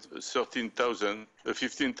compared 15,000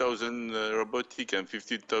 robotic and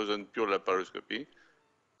 15,000 pure laparoscopy,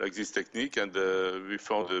 like this technique, and we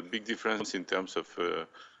found a big difference in terms of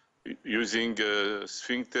using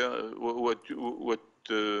sphincter.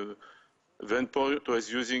 Vendport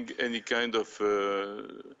was using any kind of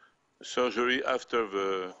surgery after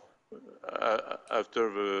the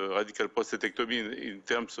radical prostatectomy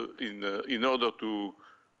in order to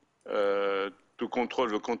control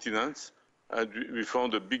the continence, and we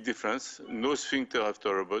found a big difference. No sphincter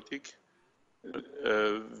after robotic.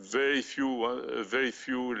 Very few,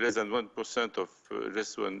 less than 1% of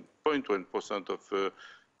less than 0.1% of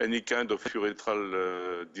any kind of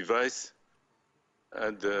urethral device.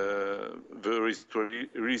 And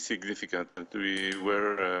very significant. And we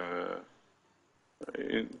were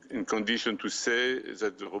in condition to say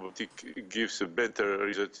that the robotic gives a better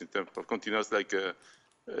result in terms of continence, like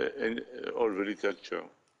all the literature.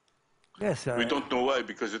 Yes. We don't know why,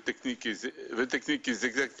 because the technique is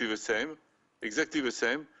exactly the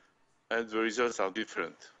same, and the results are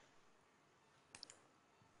different.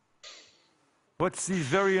 What is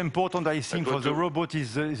very important, I think, for the robot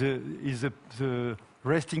is the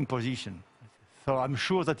resting position. So I'm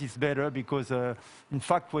sure that it's better because, in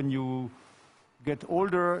fact, when you get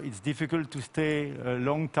older, it's difficult to stay a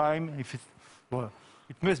long time. If it's, well,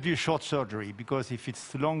 it must be a short surgery because if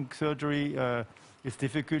it's long surgery, it's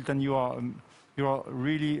difficult, and you are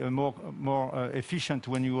really more efficient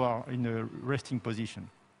when you are in a resting position.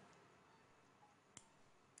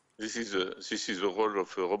 This is the role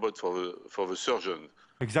of a robot for the surgeon.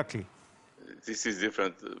 Exactly. This is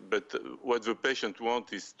different, but what the patient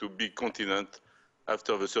wants is to be continent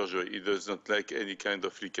after the surgery. He does not like any kind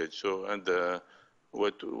of leakage. So, and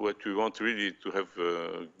what we want really to have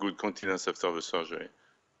good continence after the surgery,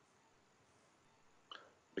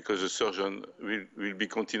 because the surgeon will be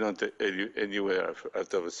continent anywhere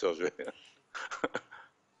after the surgery.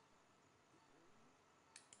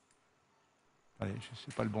 Allez,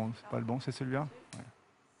 c'est pas le bon, c'est celui-là. Ouais.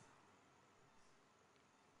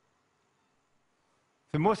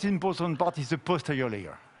 The most important part is the posterior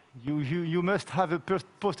layer. You must have a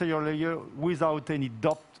posterior layer without any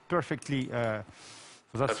dot, perfectly. So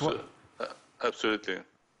that's what. Absolutely.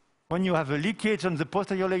 When you have a leakage on the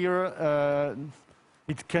posterior layer,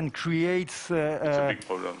 it can create. It's a big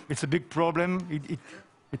problem. It's a big problem.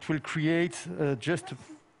 It will create just.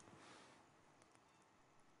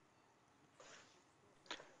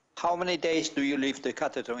 How many days do you leave the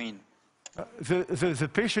catheter in? The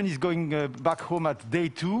patient is going back home at day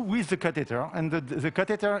 2 with the catheter, and the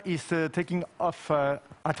catheter is taking off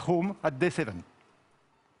at home at day 7.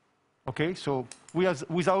 Okay, so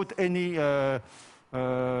without any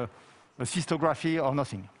cystography or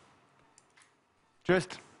nothing,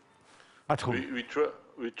 just at home.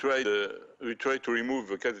 We try to remove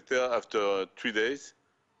the catheter after 3 days.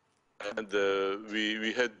 And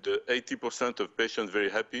we had 80% of patients very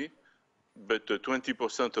happy, but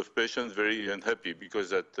 20% of patients very unhappy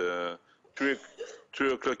because at 3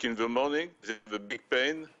 o'clock in the morning, they have a big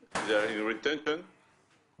pain, they are in retention,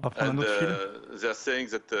 and they're saying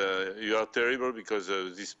that you are terrible because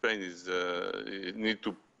this pain is, you need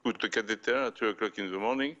to put the catheter at 3 o'clock in the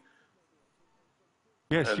morning.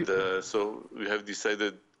 Yes. And so we have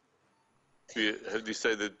decided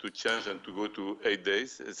to change and to go to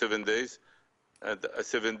 7 days. And at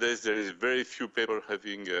 7 days, there is very few people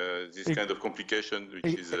having this kind of complication,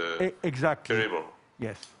 which is exactly terrible.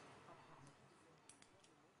 Yes.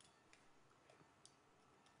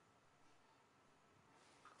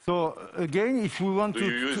 So again, if we want do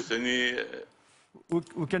you use any?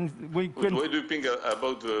 We can. What do you think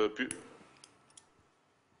about the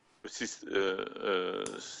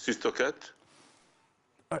cystocat?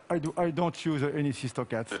 I don't use any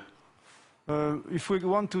cystocat. If we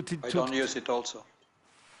want to, I don't use it also.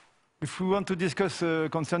 If we want to discuss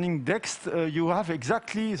concerning DEXT, you have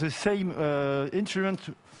exactly the same instrument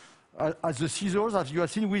as the scissors as you have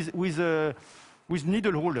seen with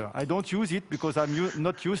needle holder. I don't use it because I'm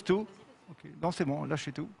not used to. Okay, non c'est bon,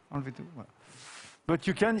 lâchez tout, enlevez tout. Voilà. But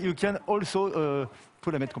you can also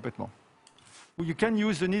faut la mettre complètement. You can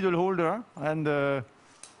use the needle holder, and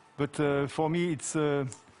but for me it's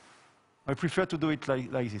I prefer to do it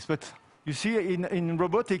like this. But you see, in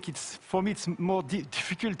robotics, for me it's more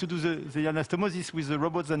difficult to do the anastomosis with the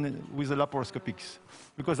robots than with the laparoscopics,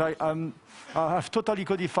 because I have totally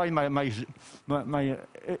codified my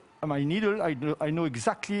needle. I know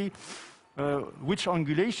exactly which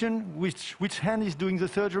angulation, which hand is doing the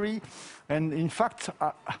surgery, and in fact,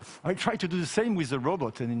 I try to do the same with the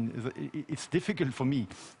robot, and it's difficult for me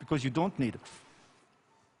because you don't need.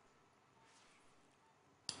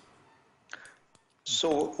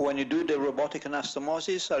 So when you do the robotic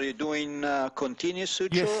anastomosis, are you doing continuous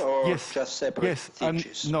suture or just separate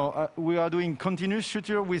stitches? No, we are doing continuous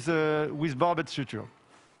suture with barbed suture,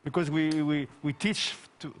 because we teach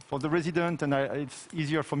for the resident, and it's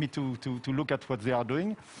easier for me to look at what they are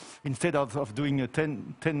doing instead of doing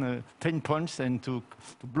 10 punches and to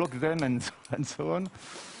block them and so on.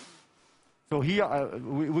 So here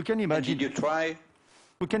we can imagine. And did you try?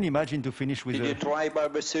 We can imagine to finish with. Did you try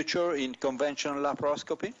barbed suture in conventional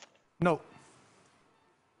laparoscopy? No.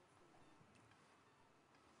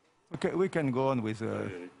 Okay, we can go on with.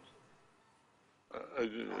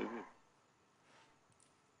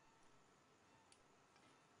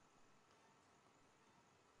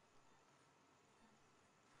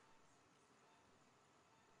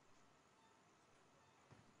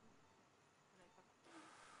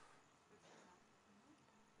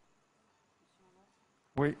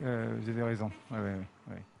 Oui, vous avez raison. Oui.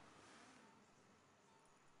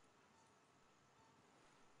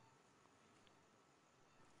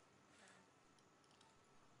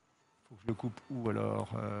 Faut que je le coupe où alors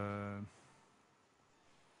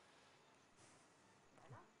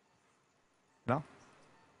Là?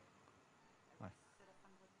 Ouais.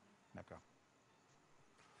 D'accord.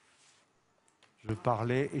 Je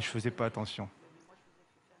parlais et je faisais pas attention.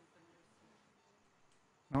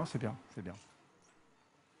 Non, c'est bien, c'est bien.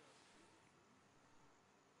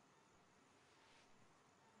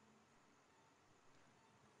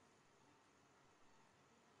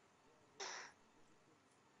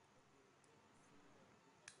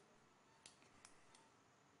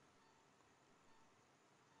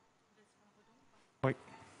 Oui.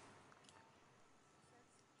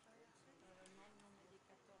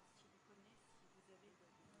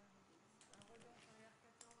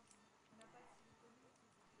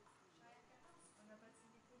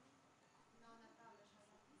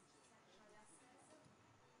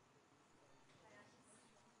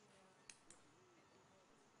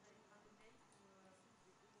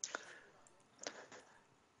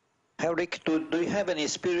 Eric, do you have any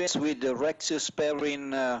experience with the Rexus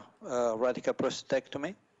Perrin radical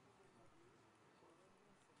prostatectomy?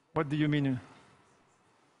 What do you mean?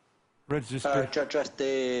 Register? Just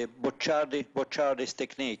the Bocciardi's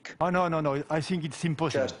technique. Oh, no. I think it's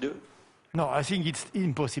impossible. No, I think it's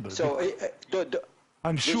impossible. So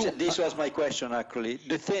I'm sure. This was my question, actually.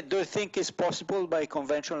 Do you think it's possible by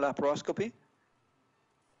conventional laparoscopy?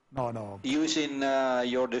 No. Using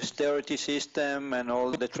your dexterity system and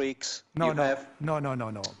all the tricks you have? No,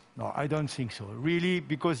 I don't think so. Really,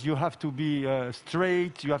 because you have to be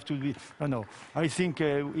straight, you have to be... No. I think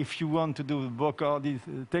if you want to do Bocciardi's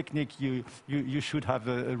technique, you should have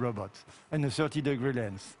a robot and a 30-degree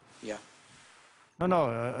lens. Yeah.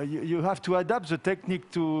 No, you have to adapt the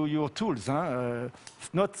technique to your tools.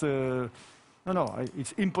 It's not...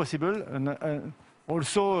 it's impossible. And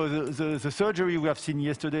also, the surgery we have seen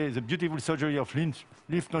yesterday, the beautiful surgery of lymph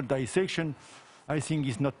node dissection, I think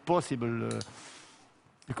is not possible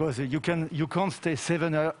because you can't stay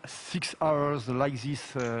 6 hours like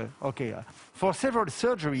this. Okay, for several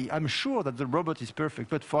surgery, I'm sure that the robot is perfect.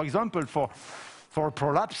 But for example, for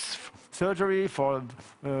prolapse surgery, for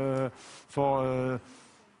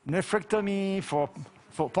nephrectomy, for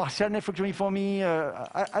partial nephrectomy, for me,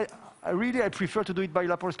 I prefer to do it by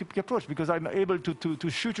laparoscopic approach because I'm able to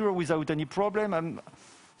suture without any problem.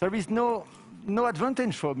 There is no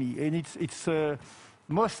advantage for me, and it's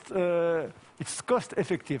cost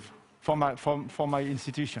effective for my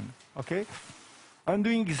institution. Okay, I'm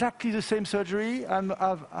doing exactly the same surgery.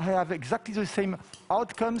 I have exactly the same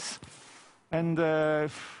outcomes, and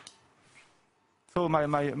so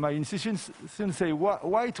my institutions say,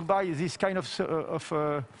 why to buy this kind of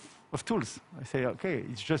tools? I say, okay,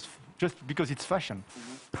 it's just because it's fashion.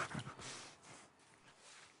 Mm-hmm.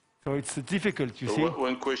 So it's difficult, you see.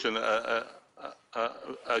 One question. I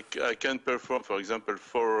can perform, for example,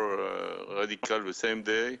 4 radicals the same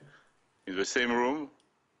day in the same room,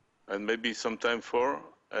 and maybe sometime 4,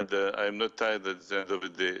 and I'm not tired at the end of the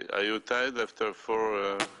day. Are you tired after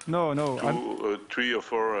 4? No. 3 or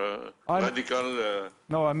 4 radical?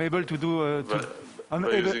 No, I'm able to do.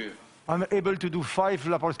 I'm able to do 5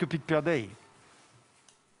 laparoscopic per day.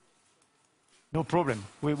 No problem.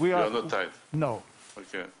 We are not tired. No.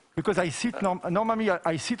 Okay. Because I sit normally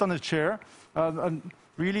I sit on a chair, and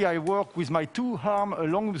really I work with my 2 arms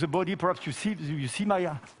along the body. Perhaps you see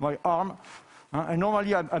my arm, and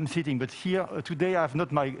normally I'm sitting. But here today I have not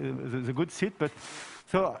the good sit. But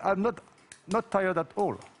so I'm not tired at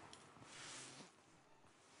all.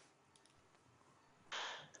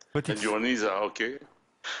 But and your knees are okay?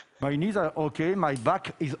 My knees are okay. My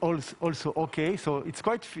back is also okay. So it's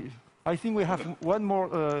quite. I think we have 1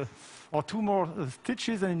 more. Or 2 more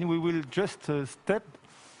stitches, and we will just test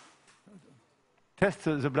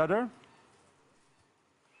the bladder.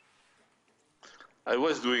 I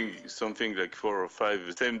was doing something like 4 or 5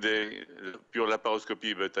 the same day, pure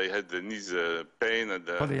laparoscopy, but I had the knees pain, and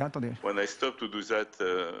attendez. When I stopped to do that,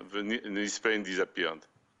 the knees pain disappeared.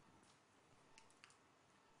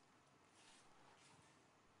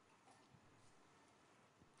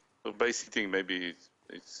 So by sitting, maybe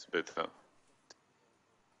it's better.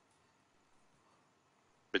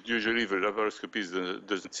 But usually the laparoscopist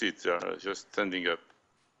doesn't sit, they are just standing up.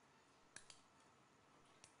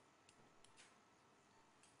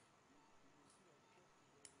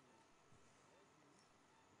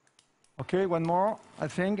 Okay, 1 more, I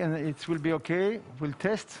think, and it will be okay. We'll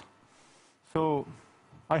test. So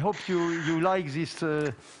I hope you like this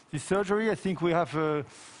surgery. I think we have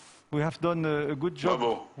done a good job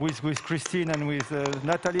with Christine and with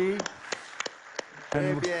Nathalie.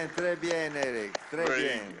 Très bien, Eric.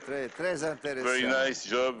 Très intéressant. Very nice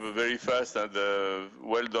job, very fast, and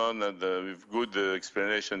well done, and with good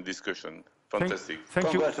explanation, discussion. Fantastic.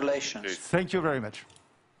 Thank you. Congratulations. Thank you very much.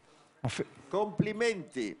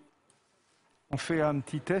 Complimenti. On fait un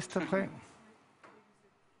petit test après.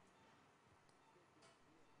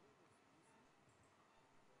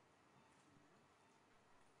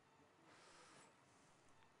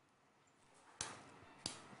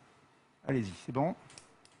 Allez-y, c'est bon.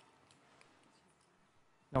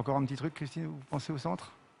 Il y a encore un petit truc, Christine, vous pensez au centre?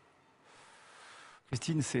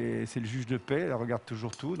 Christine, c'est le juge de paix, elle regarde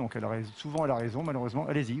toujours tout, donc souvent elle a raison, malheureusement.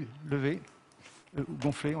 Allez-y, levez,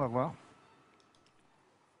 gonflez, on va voir.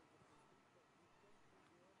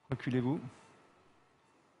 Reculez-vous.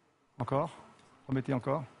 Encore. Remettez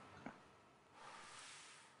encore.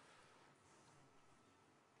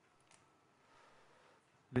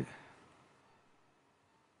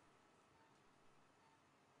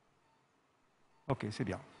 Ok, c'est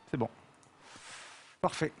bien, c'est bon.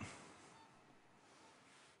 Parfait.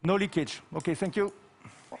 No leakage. Ok, thank you.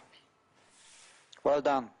 Well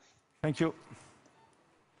done. Thank you.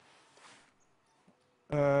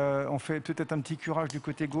 On fait peut-être un petit curage du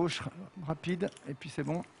côté gauche, rapide, et puis c'est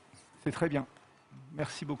bon. C'est très bien.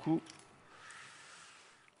 Merci beaucoup.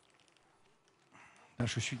 Là,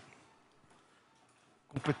 je suis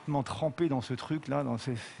complètement trempé dans ce truc-là, dans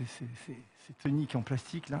ces toniques en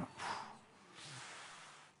plastique, là.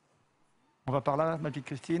 On va par là, ma petite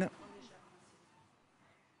Christine.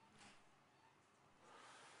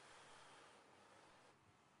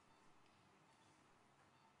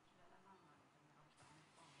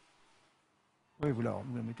 Oui, vous la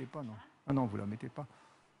mettez pas, non? Ah non, vous la mettez pas.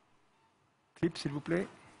 Clip, s'il vous plaît.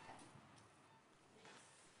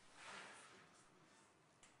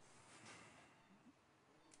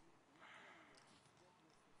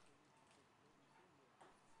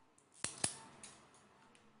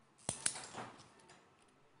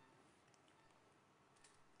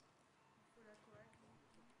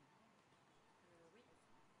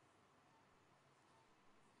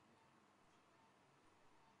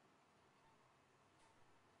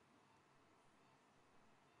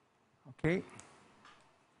 OK.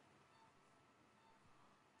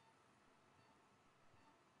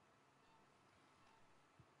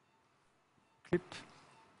 Clip.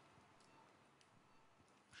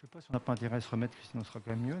 Je sais pas si on n'a pas intérêt à se remettre, sinon ce sera quand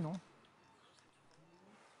même mieux, non?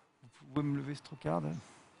 Vous pouvez me lever ce trocard?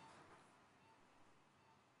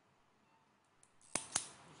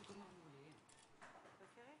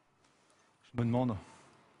 Je me demande.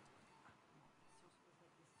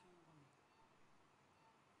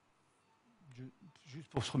 Juste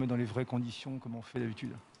pour se remettre dans les vraies conditions, comme on fait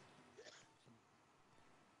d'habitude.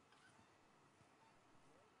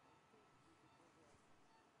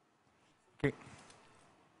 Ok.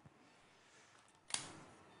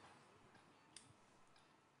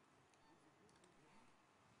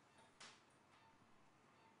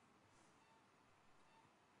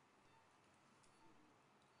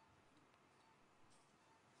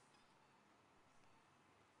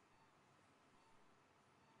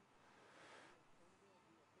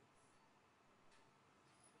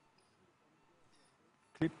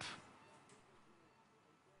 Clip.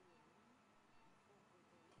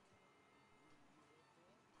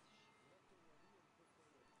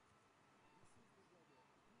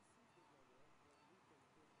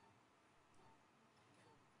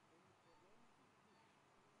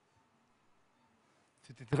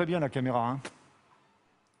 C'était très bien la caméra, hein.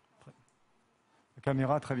 La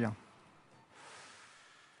caméra, très bien.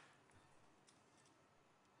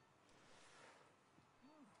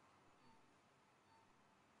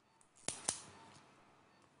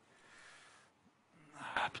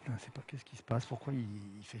 Ah putain, c'est pas qu'est-ce qui se passe, pourquoi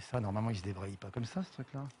il fait ça? Normalement, il se débraye pas comme ça, ce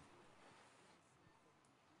truc-là.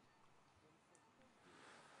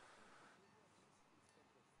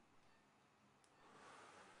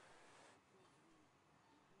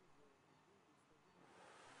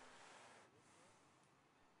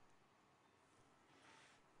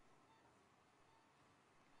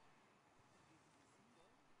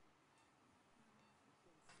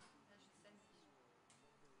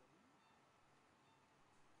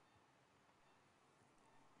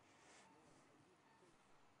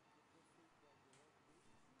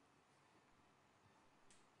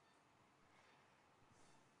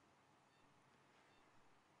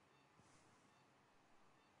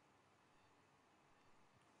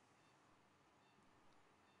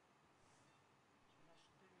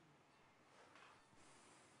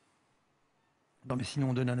 Non, mais sinon,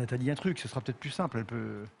 on donne à Nathalie un truc, ce sera peut-être plus simple. Elle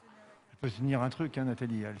peut tenir un truc, hein,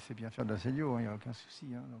 Nathalie. Elle sait bien faire de la cellio, il n'y a aucun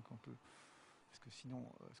souci. Hein, donc on peut... Parce que sinon,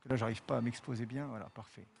 parce que là, j'arrive pas à m'exposer bien. Voilà,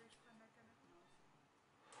 parfait.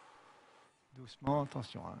 Doucement,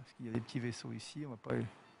 attention, hein, parce qu'il y a des petits vaisseaux ici. On va pas...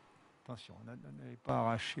 Attention, n'allez pas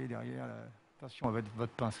arracher derrière. Attention à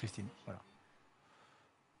votre pince, Christine. Voilà.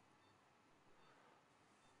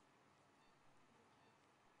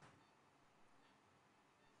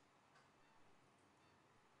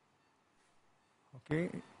 Ok,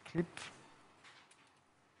 clip.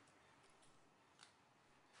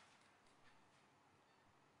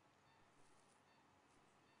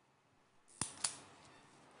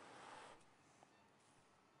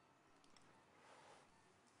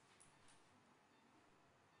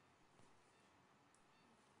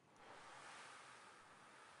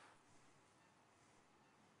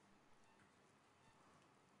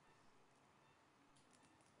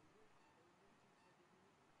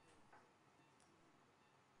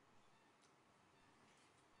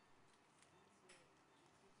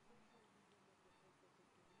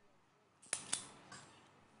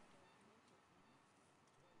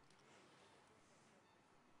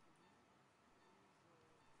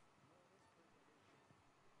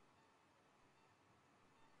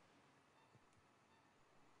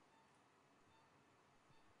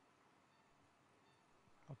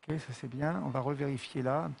 Ok, ça c'est bien. On va revérifier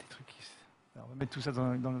là, un petit truc. Alors, on va mettre tout ça dans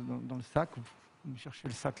le sac. Vous cherchez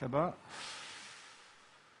le sac là-bas.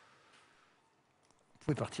 Vous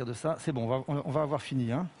pouvez partir de ça. C'est bon, on va avoir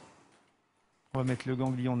fini. Hein. On va mettre le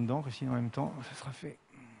ganglion dedans, sinon en même temps, ça sera fait.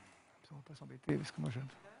 On ne va pas s'embêter parce que moi je...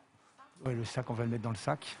 Ouais, le sac, on va le mettre dans le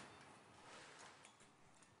sac.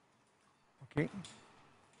 Ok.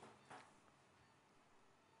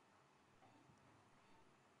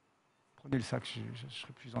 Prenez le sac, je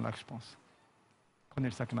serai plus en l'axe, je pense. Prenez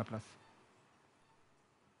le sac à ma place.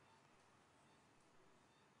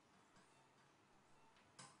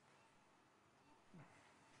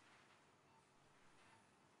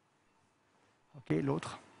 Ok,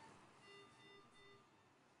 l'autre.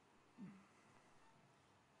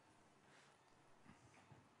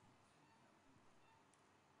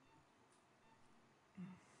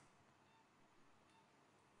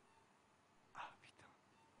 Ah, putain.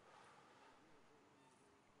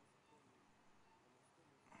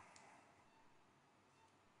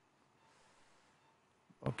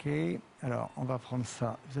 Ok, alors on va prendre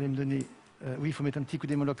ça. Vous allez me donner... oui, il faut mettre un petit coup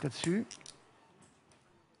d'émoloc là-dessus.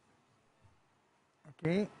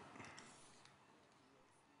 OK.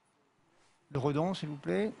 Le redon, s'il vous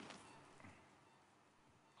plaît.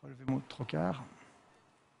 Relevez mon trocard.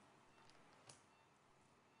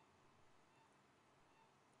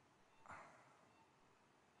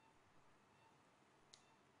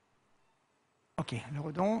 OK, le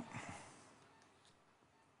redon.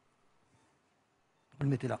 Vous le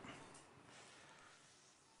mettez là.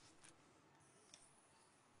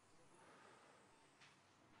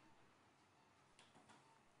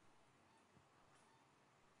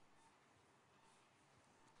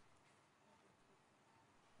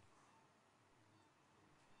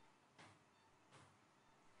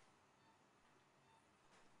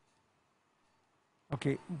 OK,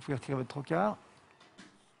 vous pouvez retirer votre trocard.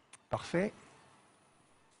 Parfait.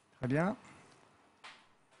 Très bien.